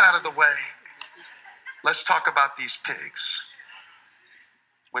that's out of the way, let's talk about these pigs,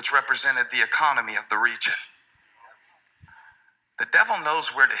 which represented the economy of the region. The devil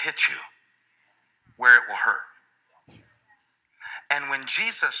knows where to hit you, where it will hurt. And when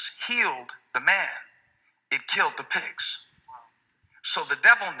Jesus healed the man, it killed the pigs. So the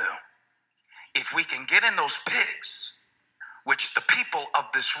devil knew, if we can get in those pigs, which the people of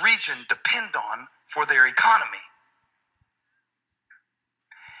this region depend on for their economy,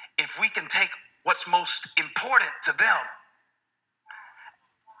 if we can take what's most important to them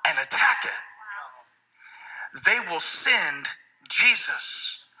and attack it, they will send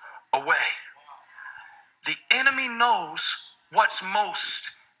Jesus away. The enemy knows what's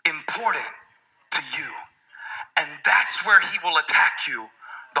most important to you, and that's where he will attack you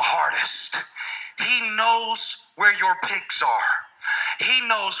the hardest. He knows where your pigs are. He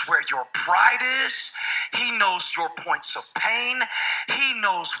knows where your pride is. He knows your points of pain. He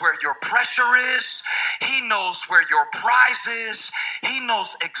knows where your pressure is. He knows where your prize is. He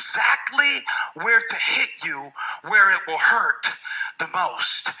knows exactly where to hit you, where it will hurt the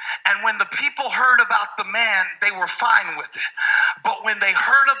most. And when the people heard about the man, they were fine with it. But when they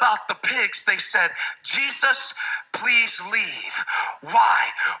heard about the pigs, they said, Jesus, please leave. Why?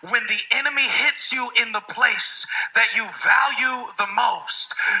 When the enemy hits you in the place that you value the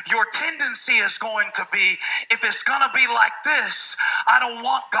most, your tendency is going to be, if it's going to be like this, I don't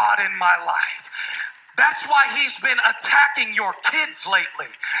want God in my life. That's why he's been attacking your kids lately.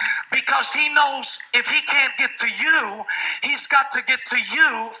 Because he knows if he can't get to you, he's got to get to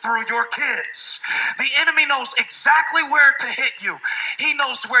you through your kids. The enemy knows exactly where to hit you. He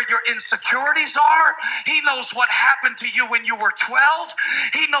knows where your insecurities are. He knows what happened to you when you were 12.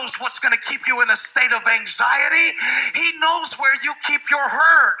 He knows what's going to keep you in a state of anxiety. He knows where you keep your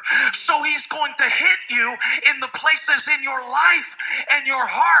hurt. So he's going to hit you in the places in your life and your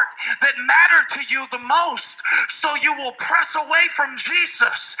heart that matter to you the most, so you will press away from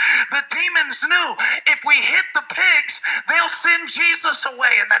Jesus. The demons knew if we hit the pigs, they'll send Jesus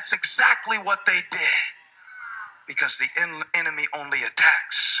away, and that's exactly what they did. Because the enemy only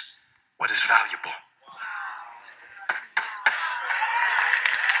attacks what is valuable.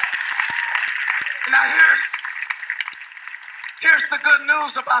 Now here's the good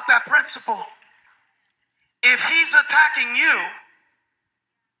news about that principle. If he's attacking you,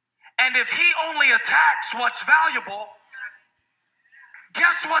 and if he only attacks what's valuable,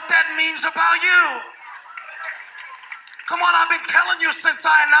 guess what that means about you? Come on, I've been telling you since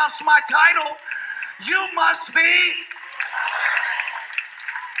I announced my title, there must be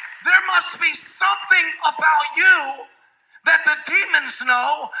something about you that the demons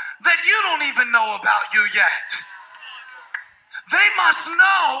know that you don't even know about you yet. They must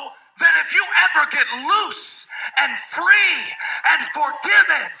know that if you ever get loose and free and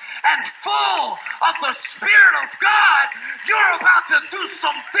forgiven and full of the Spirit of God, you're about to do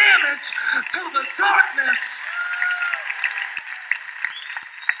some damage to the darkness.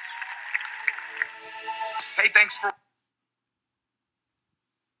 Hey, thanks for...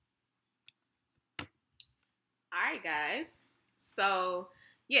 All right, guys. So,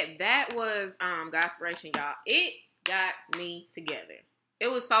 yeah, that was Godspiration, y'all. It got me together. It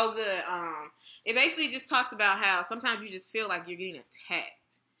was so good. It basically just talked about how sometimes you just feel like you're getting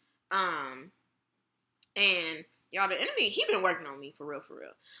attacked. And y'all, the enemy, he been working on me for real.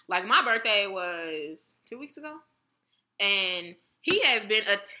 Like, my birthday was 2 weeks ago. And he has been,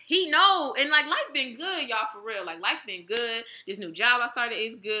 and like, life been good, y'all, for real. Like, life's been good. This new job I started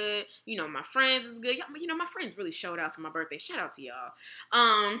is good. You know, my friends is good. You know, my friends really showed out for my birthday. Shout out to y'all.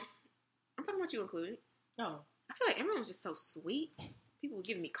 I'm talking about you included. No. I feel like everyone was just so sweet. People was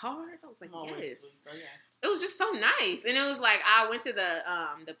giving me cards. I was like, yes. Sweet, so yeah. It was just so nice. And it was like, I went to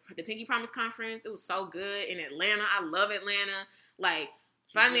the Pinky Promise conference. It was so good in Atlanta. I love Atlanta. Like,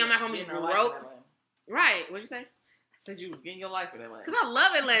 finally, I'm not going to be broke. Right. What'd you say? I said you was getting your life in Atlanta. Because I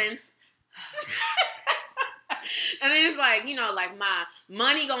love Atlanta. And then it's like, you know, like, my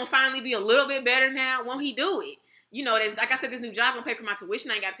money going to finally be a little bit better now. Won't he do it? You know, there's, like I said, this new job gonna pay for my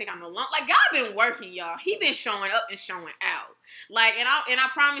tuition. I ain't gotta take out no loan. Like, God been working, y'all. He been showing up and showing out. Like, and I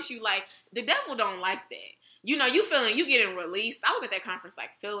promise you, like, the devil don't like that. You know, you getting released. I was at that conference, like,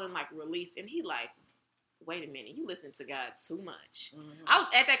 feeling like released, and he like, wait a minute, you listening to God too much. Mm-hmm. I was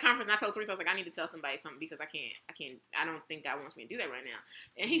at that conference and I told Teresa, I was like, I need to tell somebody something because I don't think God wants me to do that right now.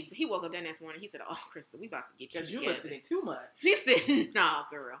 And he woke up that next morning. He said, oh, Crystal, we about to get you together. Because you listening too much. He said, nah,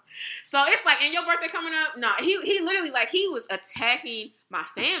 girl. So it's like, and your birthday coming up? No, he literally, like, he was attacking my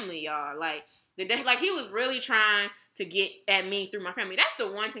family, y'all. Like, the day, like, he was really trying to get at me through my family. That's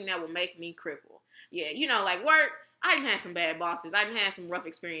the one thing that will make me cripple. Yeah, you know, like, work, I done had some bad bosses. I done had some rough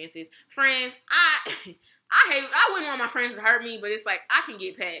experiences. Friends, I wouldn't want my friends to hurt me, but it's like, I can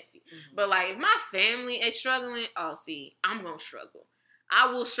get past it. Mm-hmm. But, like, if my family is struggling, oh, see, I'm going to struggle. I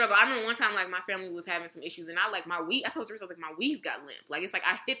will struggle. I remember one time, like, my family was having some issues, and I told Teresa, like, my weeds got limp. Like, it's like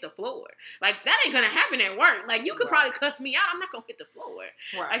I hit the floor. Like, that ain't going to happen at work. Like, you could probably cuss me out. I'm not going to hit the floor.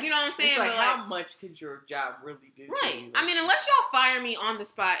 Right. Like, you know what I'm saying? It's like, but, how much could your job really do? Right. To you? I mean, unless y'all fire me on the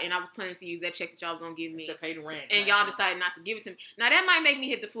spot, and I was planning to use that check that y'all was going to give me. To pay the rent. And y'all decided not to give it to me. Now, that might make me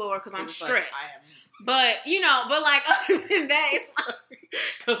hit the floor because I'm stressed. But, you know, like, other than that, it's like...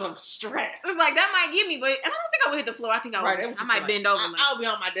 Because I'm stressed. It's like, that might give me, but... And I don't think I would hit the floor. I think I might bend over. I'll be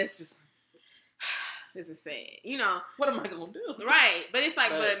on my desk just... This is sad. You know... What am I going to do? Right. But it's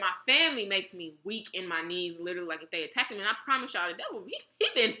like, but my family makes me weak in my knees, literally, like, if they attack me. And I promise y'all, the devil, he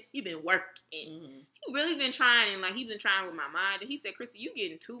been working. Mm-hmm. He really been trying, and, like, he been trying with my mind. And he said, Christy, you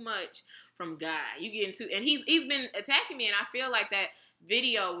getting too much from God. You getting too... And he's been attacking me, and I feel like that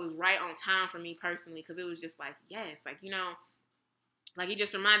video was right on time for me personally, because it was just like, yes, like, you know, like, he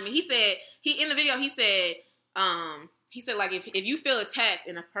just reminded me. He said, in the video, he said, like, if you feel attacked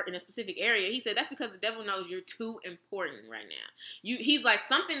in a specific area, he said, that's because the devil knows you're too important right now. He's like,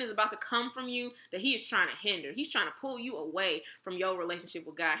 something is about to come from you that he is trying to hinder. He's trying to pull you away from your relationship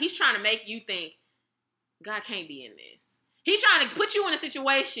with God. He's trying to make you think, God can't be in this. He's trying to put you in a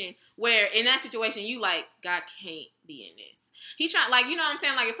situation where, in that situation, you like, God can't be in this. He's trying, like, you know what I'm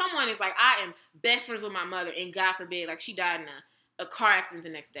saying? Like, if someone is like, I am best friends with my mother, and God forbid, like, she died in a car accident the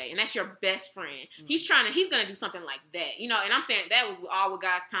next day, and that's your best friend. Mm-hmm. He's going to do something like that, you know, and I'm saying that was all with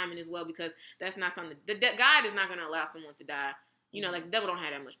God's timing as well, because that's not something, God is not going to allow someone to die. You know, like, the devil don't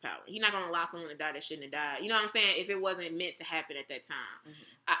have that much power. He's not going to allow someone to die that shouldn't have died. You know what I'm saying? If it wasn't meant to happen at that time.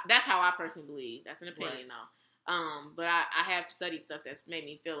 Mm-hmm. That's how I personally believe. That's an opinion, though. But I have studied stuff that's made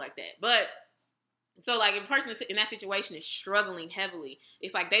me feel like that. But so, like, if a person in that situation is struggling heavily,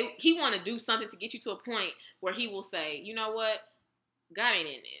 it's like he want to do something to get you to a point where he will say, you know what, God ain't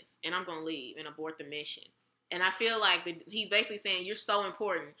in this, and I'm gonna leave and abort the mission. And I feel like he's basically saying you're so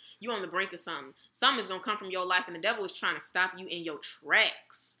important, you're on the brink of something. Something is gonna come from your life, and the devil is trying to stop you in your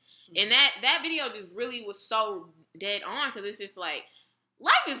tracks. Mm-hmm. And that video just really was so dead on, because it's just like,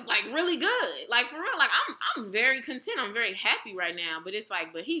 life is, like, really good. Like, for real, like, I'm very content. I'm very happy right now. But it's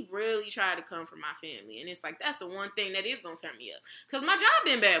like, but he really tried to come for my family. And it's like, that's the one thing that is going to turn me up. Because my job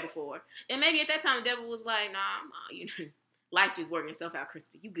been bad before. And maybe at that time, the devil was like, nah, you know, life just working itself out,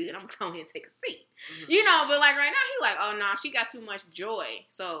 Krista. You good. I'm going to go ahead and take a seat. Mm-hmm. You know, but, like, right now, he like, oh, no, she got too much joy.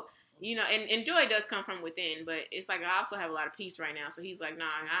 So, you know, and joy does come from within. But it's like, I also have a lot of peace right now. So he's like, nah,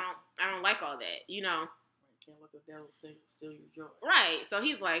 I don't like all that, you know. Can't let the devil steal your joy. Right. So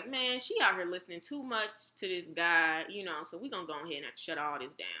he's like, man, she out here listening too much to this guy, you know, so we're going to go ahead and have to shut all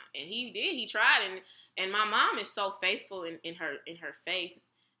this down. And he did. He tried. And my mom is so faithful in her faith.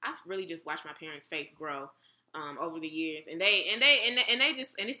 I've really just watched my parents' faith grow over the years. And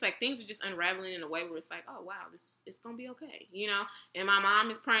it's like things are just unraveling in a way where it's like, oh, wow, it's going to be okay, you know. And my mom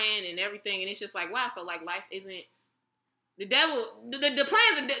is praying and everything. And it's just like, wow, so, like, life isn't. The devil, the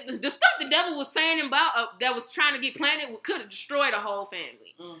plans, the stuff the devil was saying about that was trying to get planted could have destroyed a whole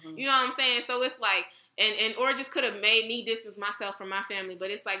family. Mm-hmm. You know what I'm saying? So it's like, or just could have made me distance myself from my family. But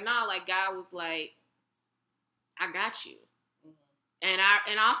it's like, nah, like, God was like, I got you. Mm-hmm.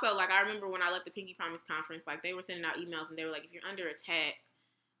 And also, like, I remember when I left the Pinky Promise conference, like, they were sending out emails and they were like, if you're under attack,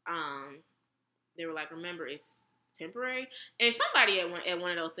 they were like, remember, it's temporary. And somebody at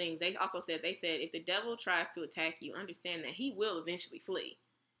one of those things, they said if the devil tries to attack you, understand that he will eventually flee.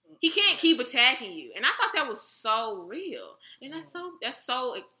 He can't keep attacking you. And I thought that was so real. And that's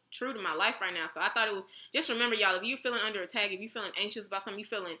so true to my life right now. So I thought it was, just remember, y'all, if you're feeling under attack, if you're feeling anxious about something, you're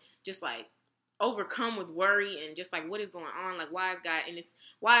feeling just like overcome with worry and just like, what is going on? Like, why is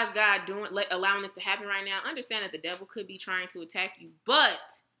God allowing this to happen right now? Understand that the devil could be trying to attack you,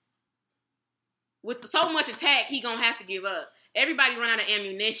 but with so much attack, he gonna have to give up. Everybody run out of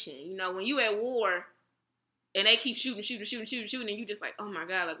ammunition. You know, when you at war and they keep shooting, and you just like, oh my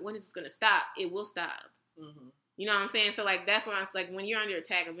God, like, when is this gonna stop? It will stop. Mm-hmm. You know what I'm saying? So, like, that's what I'm like, when you're under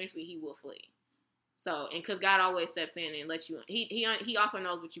attack, eventually he will flee. So, and because God always steps in and lets you, he also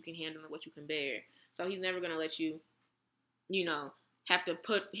knows what you can handle and what you can bear. So he's never gonna let you, you know, have to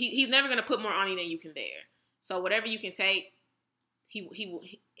put, he's never gonna put more on you than you can bear. So whatever you can take, he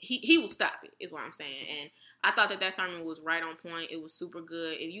will stop it, is what I'm saying. And I thought that sermon was right on point. It was super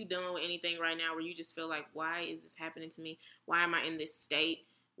good. If you dealing with anything right now where you just feel like, why is this happening to me? Why am I in this state?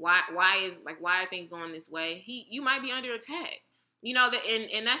 Why are things going this way? You might be under attack. You know,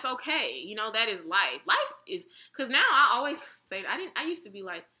 and that's okay. You know, that is life. Life is, because now I always say, I used to be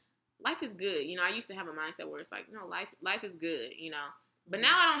like, life is good. You know, I used to have a mindset where it's like, no, life is good, you know. But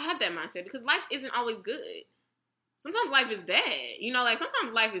now I don't have that mindset because life isn't always good. Sometimes life is bad, you know, like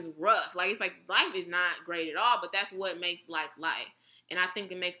sometimes life is rough. Like, it's like life is not great at all, but that's what makes life life. And I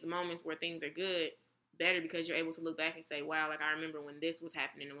think it makes the moments where things are good better because you're able to look back and say, wow, like I remember when this was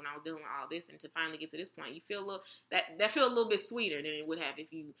happening and when I was dealing with all this, and to finally get to this point, you feel that feel a little bit sweeter than it would have if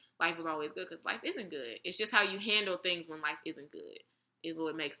life was always good, because life isn't good. It's just how you handle things when life isn't good is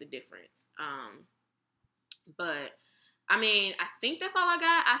what makes a difference. But I mean, I think that's all I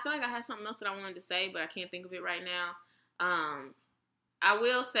got. I feel like I had something else that I wanted to say, but I can't think of it right now. I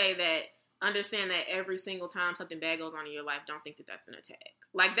will say that understand that every single time something bad goes on in your life, don't think that that's an attack.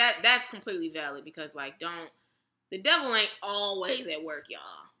 Like, that's completely valid because, like, the devil ain't always at work, y'all.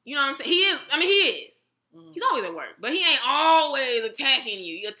 You know what I'm saying? He is. Mm-hmm. He's always at work, but he ain't always attacking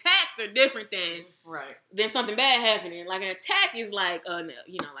you. Your attacks are different than something bad happening. Like, an attack is like,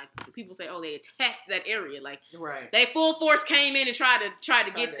 you know, like people say, oh, they attacked that area. Like, they full force came in and tried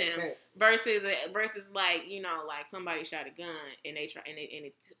to get them. Versus like, you know, like somebody shot a gun and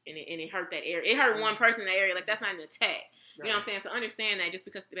it hurt that area. It hurt one person in the area. Like, that's not an attack. You know what I'm saying? So understand that just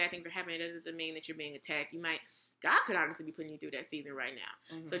because the bad things are happening, that doesn't mean that you're being attacked. God could honestly be putting you through that season right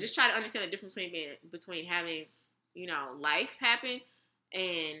now. Mm-hmm. So just try to understand the difference between having, you know, life happen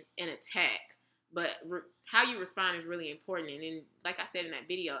and an attack. But how you respond is really important. And then, like I said in that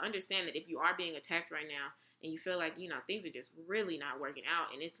video, understand that if you are being attacked right now and you feel like, things are just really not working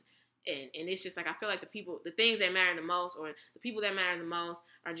out, and it's just like, I feel like the things that matter the most, or the people that matter the most,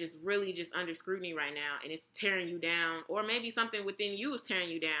 are just really just under scrutiny right now, and it's tearing you down, or maybe something within you is tearing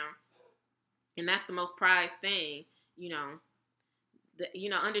you down, and that's the most prized thing,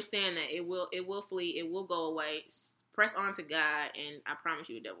 understand that it will flee, it will go away. Press on to God, and I promise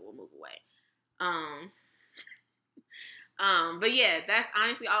you the devil will move away. But yeah, that's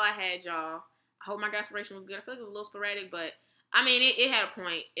honestly all I had, y'all. I hope my aspiration was good. I feel like it was a little sporadic, but I mean, it had a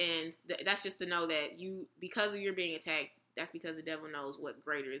point, and that's just to know that because of your being attacked, that's because the devil knows what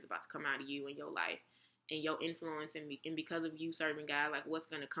greater is about to come out of you in your life and your influence, and because of you serving God, like what's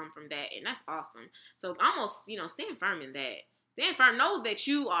going to come from that, and that's awesome. So almost, stand firm in that. Stand firm. Know that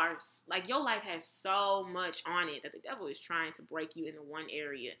you are, like, your life has so much on it that the devil is trying to break you in the one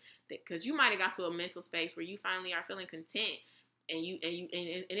area, because you might have got to a mental space where you finally are feeling content, and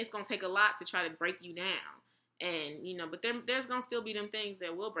it's going to take a lot to try to break you down. And, but there's going to still be them things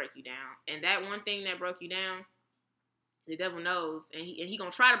that will break you down. And that one thing that broke you down, the devil knows, and he going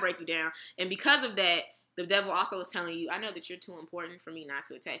to try to break you down. And because of that, the devil also is telling you, I know that you're too important for me not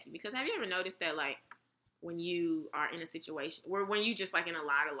to attack you. Because have you ever noticed that, like, when you are in a situation, or when you just, like, in a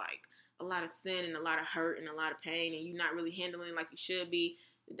lot of sin and a lot of hurt and a lot of pain, and you're not really handling like you should be,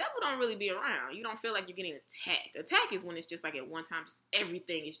 the devil don't really be around. You don't feel like you're getting attacked. Attack is when it's just like at one time, just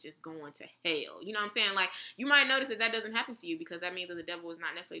everything is just going to hell. You know what I'm saying? Like, you might notice that doesn't happen to you, because that means that the devil is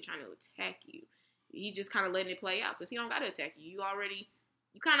not necessarily trying to attack you. He's just kind of letting it play out, because he don't got to attack you. You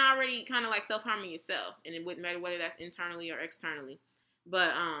kind of already like self-harming yourself, and it wouldn't matter whether that's internally or externally.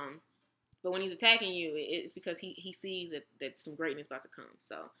 But when he's attacking you, it's because he sees that some greatness about to come.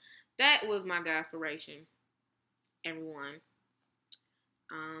 So that was my God inspiration, everyone.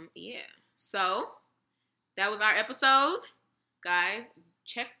 Yeah. So that was our episode, guys.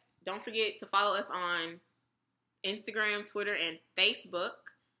 Don't forget to follow us on Instagram, Twitter, and Facebook.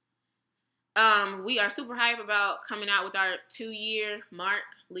 We are super hype about coming out with our 2-year mark,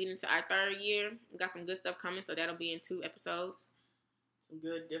 leading to our 3rd year. We got some good stuff coming, so that'll be in 2 episodes. Some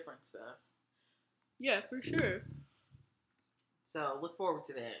good, different stuff. Yeah, for sure. So look forward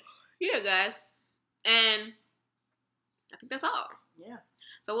to that. Yeah, guys. And I think that's all. Yeah.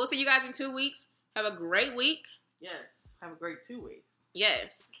 So we'll see you guys in 2 weeks. Have a great week. Yes. Have a great 2 weeks.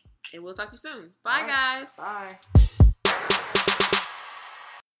 Yes. And we'll talk to you soon. Bye, right. guys. Bye.